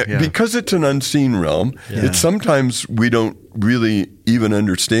silly now. Because it's an unseen realm, it's sometimes we don't really even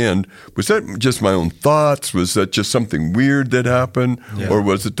understand, was that just my own thoughts? Was that just something weird that happened? Or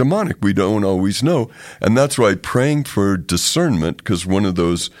was it demonic? We don't always know. And that's why praying for discernment, because one of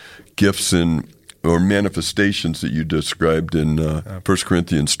those gifts or manifestations that you described in 1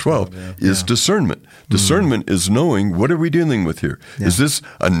 Corinthians 12 is discernment. Discernment is knowing, what are we dealing with here? Is this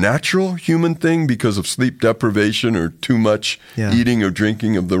a natural human thing because of sleep deprivation or too much eating or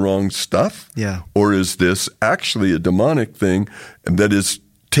drinking of the wrong stuff? Or is this actually a demonic thing that is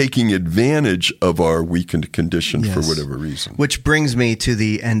taking advantage of our weakened condition for whatever reason? Which brings me to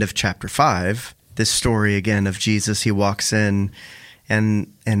the end of chapter 5, this story again of Jesus. He walks in, and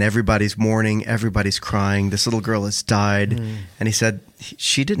everybody's mourning, everybody's crying. This little girl has died. And he said,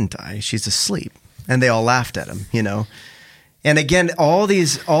 she didn't die, she's asleep. And they all laughed at him, you know. And again, all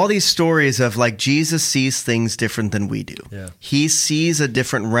these stories of like Jesus sees things different than we do. He sees a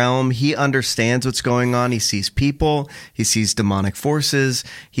different realm. He understands what's going on. He sees people. He sees demonic forces.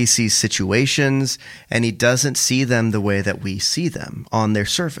 He sees situations. And he doesn't see them the way that we see them on their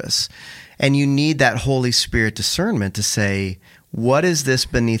surface. And you need that Holy Spirit discernment to say, what is this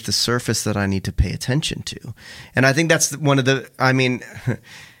beneath the surface that I need to pay attention to? And I think that's one of the, I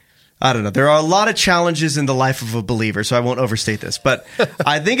don't know. There are a lot of challenges in the life of a believer, so I won't overstate this. But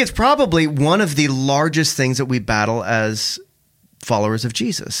I think it's probably one of the largest things that we battle as followers of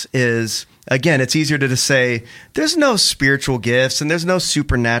Jesus is, again, it's easier to just say, there's no spiritual gifts and there's no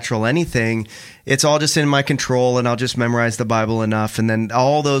supernatural anything. It's all just in my control and I'll just memorize the Bible enough. And then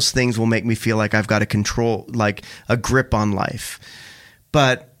all those things will make me feel like I've got a control, like a grip on life.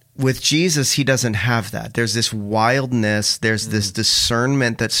 But with Jesus, he doesn't have that. There's this wildness, there's this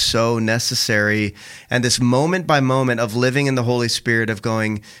discernment that's so necessary, and this moment by moment of living in the Holy Spirit of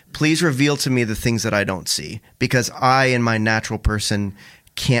going, please reveal to me the things that I don't see, because I, in my natural person,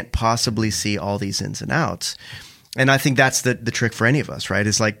 can't possibly see all these ins and outs. And I think that's the trick for any of us, right?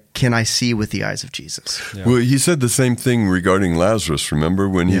 Is like, can I see with the eyes of Jesus? Well, he said the same thing regarding Lazarus. Remember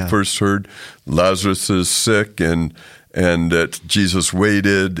when he first heard Lazarus is sick and that Jesus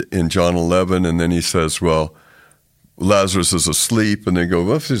waited in John 11, and then he says, well, Lazarus is asleep, and they go,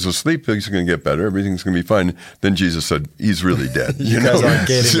 well, if he's asleep, he's going to get better. Everything's going to be fine. Then Jesus said, he's really dead. You guys aren't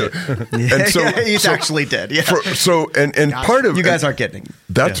getting it. And so, he's actually dead. Yeah. And part of you guys aren't getting it.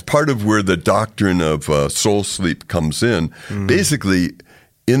 That's part of where the doctrine of soul sleep comes in. Basically,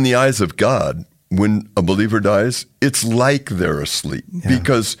 in the eyes of God, when a believer dies, it's like they're asleep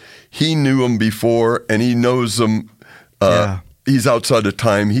because he knew them before and he knows them. He's outside of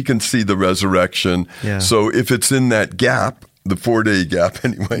time. He can see the resurrection. So if it's in that gap, the 4-day gap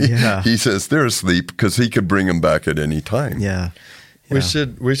anyway, he says they're asleep because he could bring them back at any time. We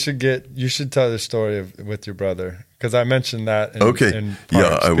should get, you should tell the story with your brother, because I mentioned that in parts.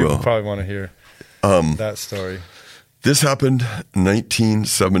 I will. People probably want to hear that story. This happened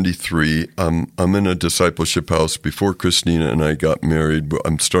 1973. I'm in a discipleship house before Christina and I got married.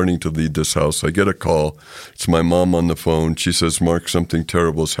 I'm starting to lead this house. I get a call. It's my mom on the phone. She says, Mark, something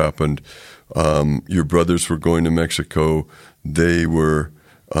terrible has happened. Your brothers were going to Mexico. They were,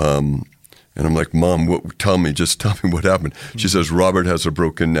 and I'm like, Mom, just tell me what happened. She says, Robert has a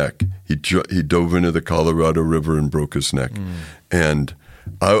broken neck. He dove into the Colorado River and broke his neck. And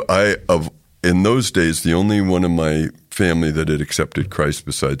in those days, the only one in my family that had accepted Christ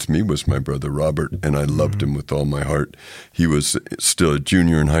besides me was my brother Robert, and I loved him with all my heart. He was still a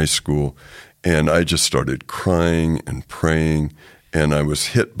junior in high school, and I just started crying and praying, and I was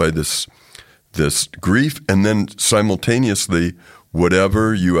hit by this grief, and then simultaneously,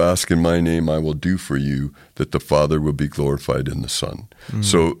 whatever you ask in my name, I will do for you, that the Father will be glorified in the Son.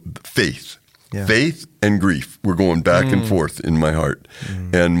 So faith. Faith and grief were going back and forth in my heart.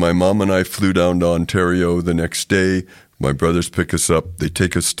 And my mom and I flew down to Ontario the next day. My brothers pick us up. They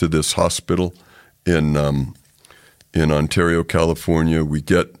take us to this hospital in Ontario, California.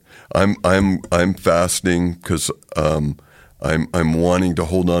 I'm fasting because I'm wanting to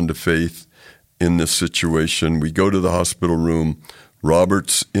hold on to faith in this situation. We go to the hospital room.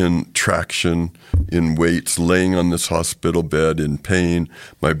 Robert's in traction, in weights, laying on this hospital bed in pain.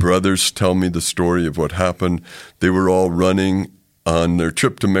 My brothers tell me the story of what happened. They were all running on their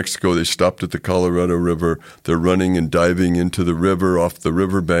trip to Mexico. They stopped at the Colorado River. They're running and diving into the river off the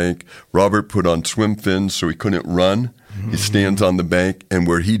riverbank. Robert put on swim fins so he couldn't run. He stands on the bank, and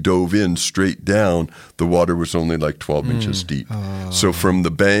where he dove in straight down, the water was only like 12 inches deep. So from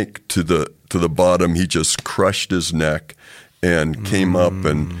the bank to the bottom, he just crushed his neck and came up.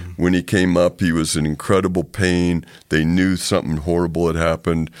 And when he came up, he was in incredible pain. They knew something horrible had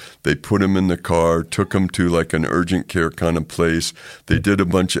happened. They put him in the car, took him to like an urgent care kind of place. They did a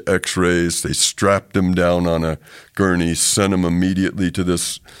bunch of x-rays. They strapped him down on a gurney, sent him immediately to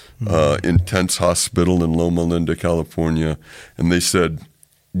this intense hospital in Loma Linda, California. And they said,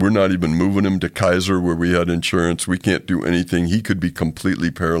 we're not even moving him to Kaiser where we had insurance. We can't do anything. He could be completely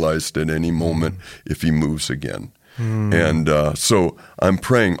paralyzed at any moment if he moves again. And so I'm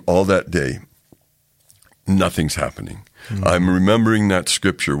praying all that day. Nothing's happening. I'm remembering that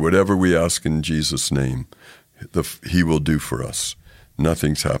scripture, whatever we ask in Jesus' name, he will do for us.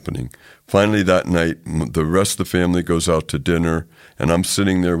 Nothing's happening. Finally, that night, the rest of the family goes out to dinner, and I'm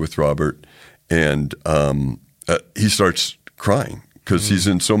sitting there with Robert, and he starts crying because he's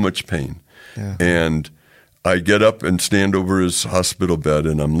in so much pain. Yeah. And I get up and stand over his hospital bed,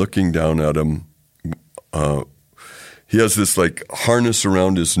 and I'm looking down at him. He has this like harness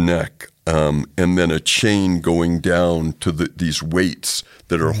around his neck, and then a chain going down to these weights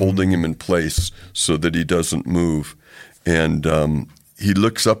that are holding him in place so that he doesn't move. And he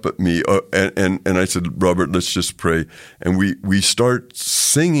looks up at me, and I said, Robert, let's just pray. And we start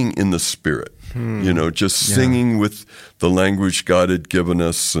singing in the Spirit, just singing with the language God had given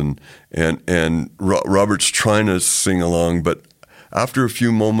us. And Robert's trying to sing along, but after a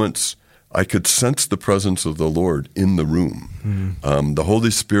few moments, I could sense the presence of the Lord in the room. The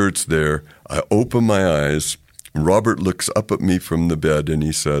Holy Spirit's there. I open my eyes. Robert looks up at me from the bed, and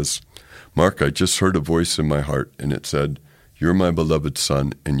he says, Mark, I just heard a voice in my heart, and it said, you're my beloved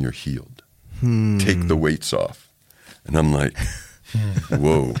son, and you're healed. Take the weights off. And I'm like,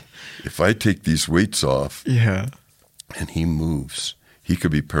 whoa, if I take these weights off and he moves, he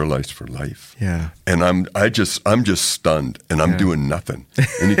could be paralyzed for life. Yeah. And I'm just stunned, and I'm doing nothing.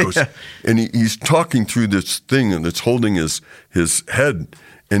 And he goes, and he's talking through this thing, and it's holding his head,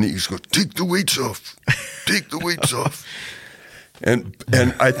 and he's going, take the weights off. Take the weights off. And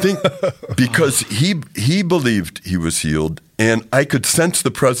I think because he believed he was healed, and I could sense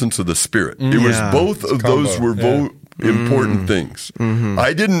the presence of the Spirit. It was both of those were important things.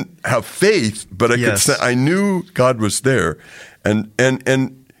 I didn't have faith, but I knew God was there. And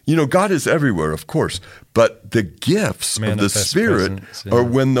God is everywhere, of course, but the gifts of the Spirit are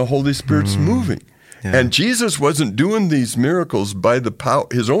when the Holy Spirit's moving. Yeah. And Jesus wasn't doing these miracles by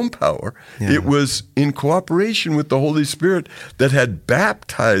his own power. Yeah. It was in cooperation with the Holy Spirit that had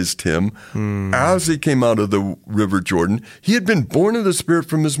baptized him as he came out of the River Jordan. He had been born of the Spirit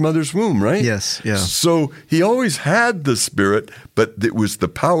from his mother's womb, right? Yes, yeah. So he always had the Spirit, but it was the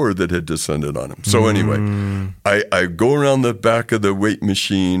power that had descended on him. So anyway, I go around the back of the weight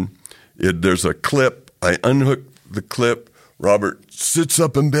machine. There's a clip. I unhook the clip. Robert sits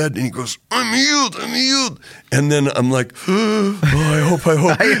up in bed, and he goes, I'm healed. And then I'm like, I hope.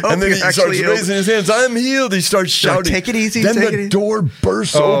 And then he starts raising his hands, I'm healed. He starts shouting. Take it easy. Then the door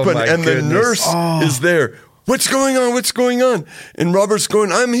bursts open, and the nurse is there. What's going on? And Robert's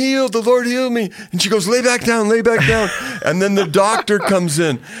going, I'm healed. The Lord healed me. And she goes, lay back down. And then the doctor comes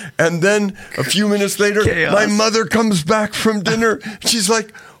in. And then a few minutes later, my mother comes back from dinner. She's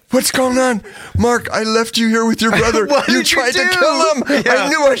like, what's going on? Mark, I left you here with your brother. You tried to kill him. Yeah. I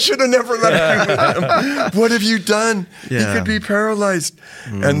knew I should have never left you with him. What have you done? Yeah. He could be paralyzed.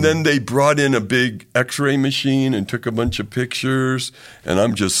 And then they brought in a big x-ray machine and took a bunch of pictures. And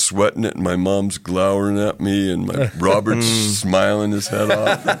I'm just sweating it. And my mom's glowering at me. And my Robert's smiling his head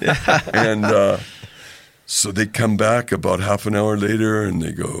off. And so they come back about half an hour later, and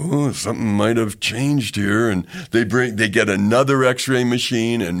they go, something might have changed here. And they get another x-ray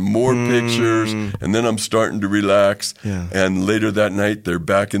machine and more pictures. And then I'm starting to relax. Yeah. And later that night, they're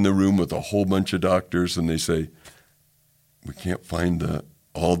back in the room with a whole bunch of doctors, and they say, we can't find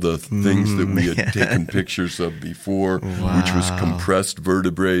all the things that we had taken pictures of before, which was compressed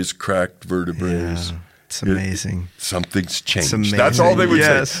vertebrae, cracked vertebrae. Yeah. It's amazing. Something's changed. That's all they would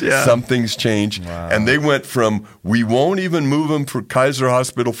say. Yeah. Something's changed. Wow. And they went from, we won't even move him for Kaiser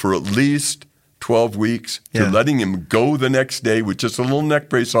Hospital for at least 12 weeks to Yeah. letting him go the next day with just a little neck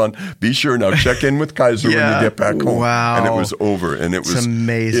brace on. Be sure now, check in with Kaiser when Yeah. you get back home. Wow. And it was over. And it was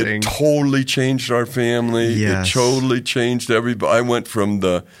amazing. It totally changed our family. Yes. It totally changed everybody. I went from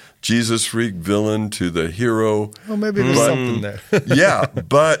the Jesus freak villain to the hero. Well, maybe there's something there. Yeah,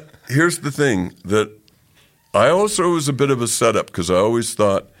 but here's the thing that I also was a bit of a setup because I always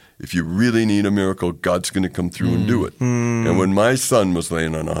thought if you really need a miracle, God's going to come through and do it. And when my son was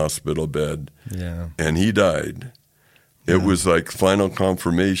laying on a hospital bed Yeah. and he died, it was like final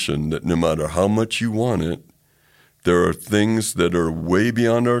confirmation that no matter how much you want it, there are things that are way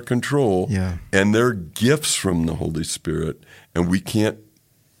beyond our control, Yeah. and they're gifts from the Holy Spirit, and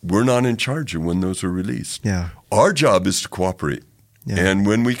we're not in charge of when those are released. Yeah. Our job is to cooperate. Yeah. And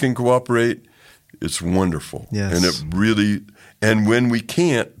when we can cooperate, it's wonderful. Yes. And it really, and when we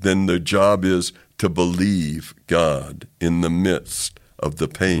can't, then the job is to believe God in the midst of the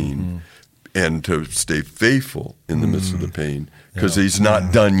pain and to stay faithful in the midst of the pain because he's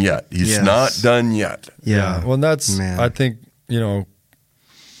not done yet. He's Yes. not done yet. Yeah. Well, that's, Man. I think,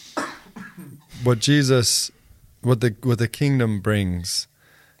 what Jesus, what the kingdom brings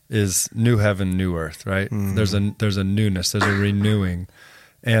is new heaven, new earth, right? There's a newness, there's a renewing.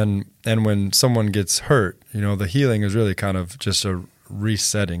 And when someone gets hurt, the healing is really kind of just a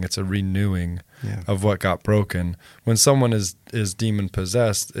resetting. It's a renewing of what got broken. When someone is demon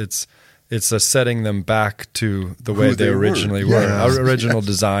possessed, it's a setting them back to the way they originally were. Yes. Our original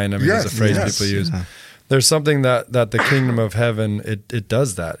design, is a Yes. phrase Yes. people use. There's something that the kingdom of heaven, it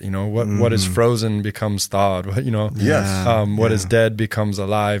does that. What is frozen becomes thawed. Yes. What is dead becomes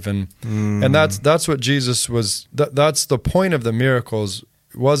alive, and that's what Jesus was. That's the point of the miracles.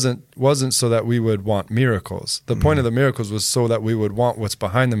 Wasn't so that we would want miracles. The point of the miracles was so that we would want what's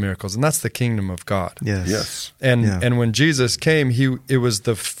behind the miracles, and that's the kingdom of God. Yes. Yes. And when Jesus came, it was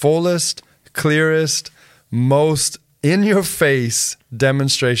the fullest, clearest, most in your face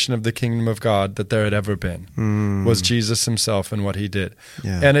demonstration of the kingdom of God that there had ever been. Was Jesus himself and what he did.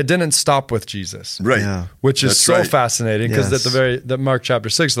 Yeah. And it didn't stop with Jesus. Right. Yeah. Which is That's so right. fascinating because Yes. at the Mark chapter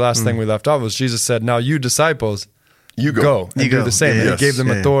 6, the last thing we left off was Jesus said, "Now you disciples, You go. go and You do go. the same." Yeah, And yes. he gave them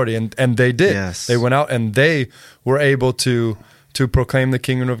Yeah. authority, and they did. Yes. They went out and they were able to proclaim the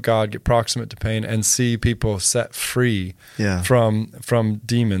kingdom of God, get proximate to pain, and see people set free Yeah. from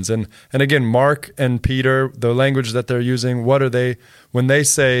demons. And again, Mark and Peter, the language that they're using, what are they when they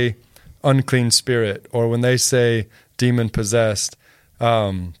say unclean spirit or when they say demon possessed?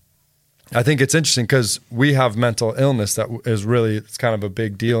 I think it's interesting because we have mental illness that is really, it's kind of a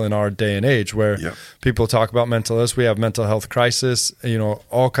big deal in our day and age where Yep. people talk about mental illness. We have mental health crisis,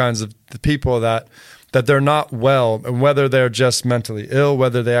 all kinds of the people that they're not well, and whether they're just mentally ill,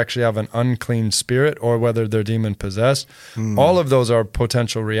 whether they actually have an unclean spirit or whether they're demon possessed. All of those are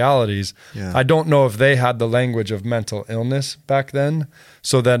potential realities. Yeah. I don't know if they had the language of mental illness back then,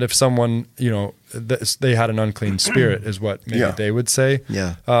 so that if someone, they had an unclean spirit is what maybe Yeah. they would say.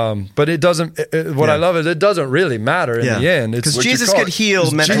 Yeah. But it doesn't, what I love is it doesn't really matter in the end. It's Because what you Jesus call could it. heal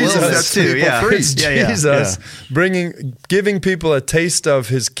It's mental Jesus illness sets too. people Yeah. free. It's Yeah, yeah, Jesus giving people a taste of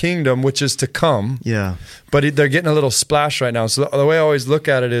his kingdom, which is to come. Yeah. But they're getting a little splash right now. So the way I always look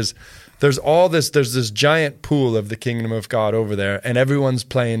at it is there's this giant pool of the kingdom of God over there, and everyone's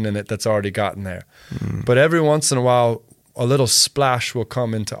playing in it that's already gotten there. But every once in a while, a little splash will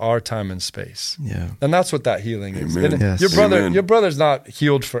come into our time and space. Yeah. And that's what that healing is. Amen. And Yes. Amen. your brother's not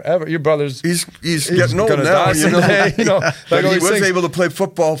healed forever. Your brother's He's getting old gonna now, die someday, But like he always was sings. able to play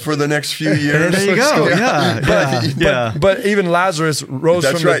football for the next few years. There you go. Yeah. But even Lazarus rose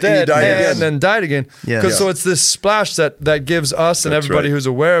That's from right, the and he dead died and again. then died again. Yeah. So it's this splash that gives us and That's everybody right. who's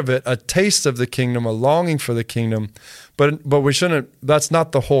aware of it a taste of the kingdom, a longing for the kingdom. But we shouldn't. That's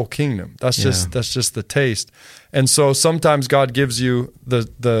not the whole kingdom. That's just the taste. And so sometimes God gives you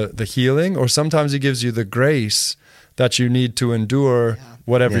the healing, or sometimes He gives you the grace that you need to endure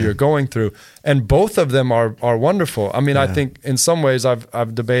whatever Yeah. you're going through. And both of them are wonderful. I mean, I think in some ways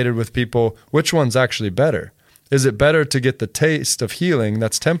I've debated with people which one's actually better. Is it better to get the taste of healing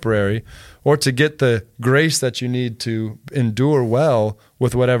that's temporary, or to get the grace that you need to endure well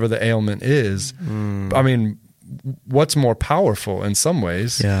with whatever the ailment is? I mean, what's more powerful in some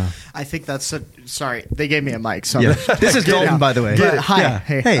ways? Yeah. I think that's sorry, they gave me a mic. So Yeah. This is Get Dalton, out. by the way. But hi, Yeah.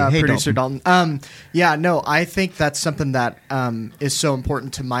 Hey, producer Dalton. No, I think that's something that is so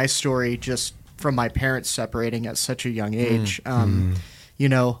important to my story, just from my parents separating at such a young age.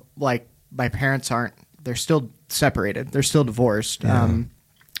 Like my parents they're still separated. They're still divorced.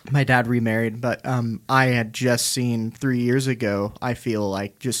 My dad remarried, but I had just seen 3 years ago, I feel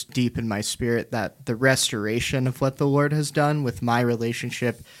like just deep in my spirit, that the restoration of what the Lord has done with my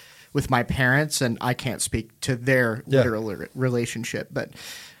relationship with my parents, and I can't speak to their literal relationship, but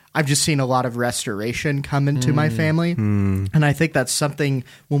I've just seen a lot of restoration come into my family. And I think that's something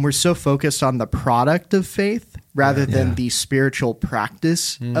when we're so focused on the product of faith rather than the spiritual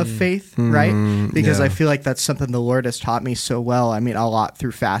practice of faith, right? Because I feel like that's something the Lord has taught me so well. I mean, a lot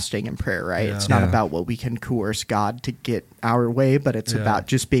through fasting and prayer, right? It's not about what we can coerce God to get our way, but it's about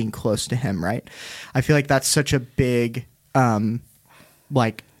just being close to Him, right? I feel like that's such a big,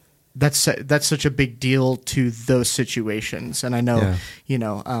 that's such a big deal to those situations. And I know,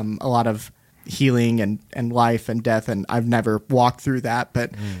 a lot of healing and life and death, and I've never walked through that,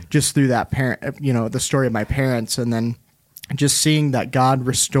 but just through that the story of my parents, and then just seeing that God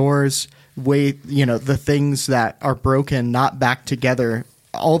restores the things that are broken, not back together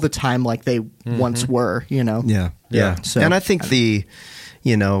all the time like they once were, Yeah. So, and I think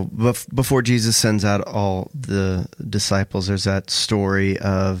before Jesus sends out all the disciples, there's that story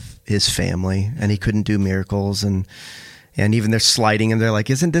of his family, and he couldn't do miracles, and even they're slighting him. They're like,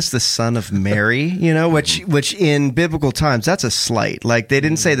 "Isn't this the son of Mary?" Which in biblical times, that's a slight. Like, they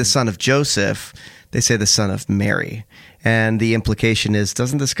didn't say the son of Joseph; they say the son of Mary, and the implication is,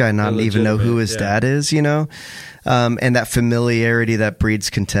 doesn't this guy not even know who his dad is? And that familiarity that breeds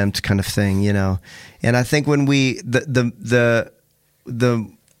contempt, kind of thing. And I think when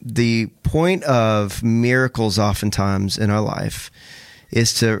the point of miracles oftentimes in our life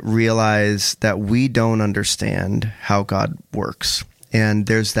is to realize that we don't understand how God works. And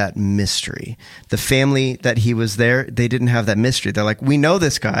there's that mystery. The family that he was there, they didn't have that mystery. They're like, we know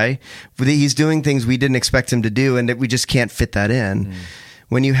this guy. He's doing things we didn't expect him to do, and we just can't fit that in.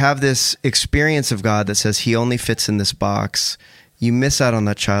 When you have this experience of God that says he only fits in this box, you miss out on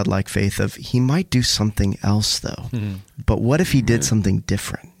that childlike faith of he might do something else though. But what if he did something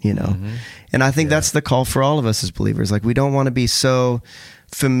different, And I think that's the call for all of us as believers. Like, we don't want to be so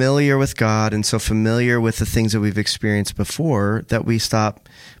familiar with God and so familiar with the things that we've experienced before that we stop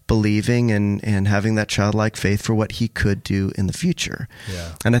believing and having that childlike faith for what he could do in the future.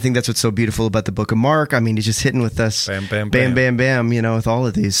 Yeah. And I think that's what's so beautiful about the book of Mark. I mean, he's just hitting with us bam, bam, bam, with all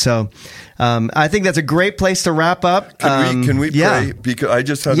of these. So I think that's a great place to wrap up. Can we pray? Because I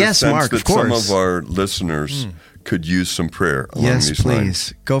just had a sense Mark, that some of our listeners could use some prayer along these lines.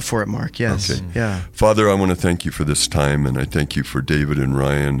 Please. Go for it, Mark. Yes. Okay. Yeah. Father, I want to thank you for this time, and I thank you for David and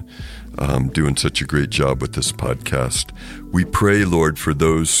Ryan doing such a great job with this podcast. We pray, Lord, for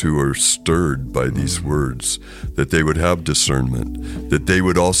those who are stirred by these words, that they would have discernment, that they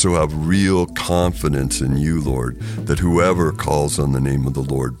would also have real confidence in you, Lord, that whoever calls on the name of the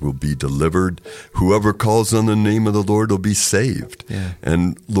Lord will be delivered. Whoever calls on the name of the Lord will be saved. Yeah.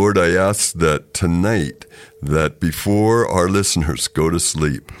 And Lord, I ask that tonight, that before our listeners go to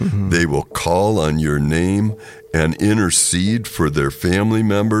sleep, they will call on your name and intercede for their family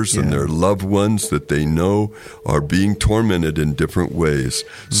members and their loved ones that they know are being tormented in different ways,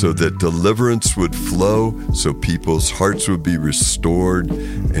 so that deliverance would flow, so people's hearts would be restored,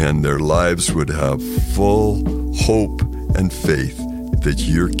 and their lives would have full hope and faith that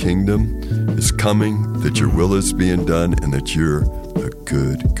your kingdom is coming, that your will is being done, and that you're a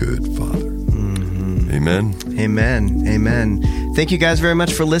good, good Father. Amen. Amen. Amen. Thank you guys very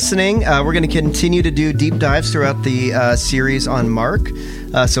much for listening. We're going to continue to do deep dives throughout the series on Mark.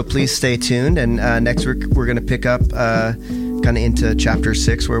 So please stay tuned. And next week, we're going to pick up kind of into chapter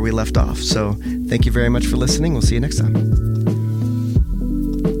 6 where we left off. So thank you very much for listening. We'll see you next time.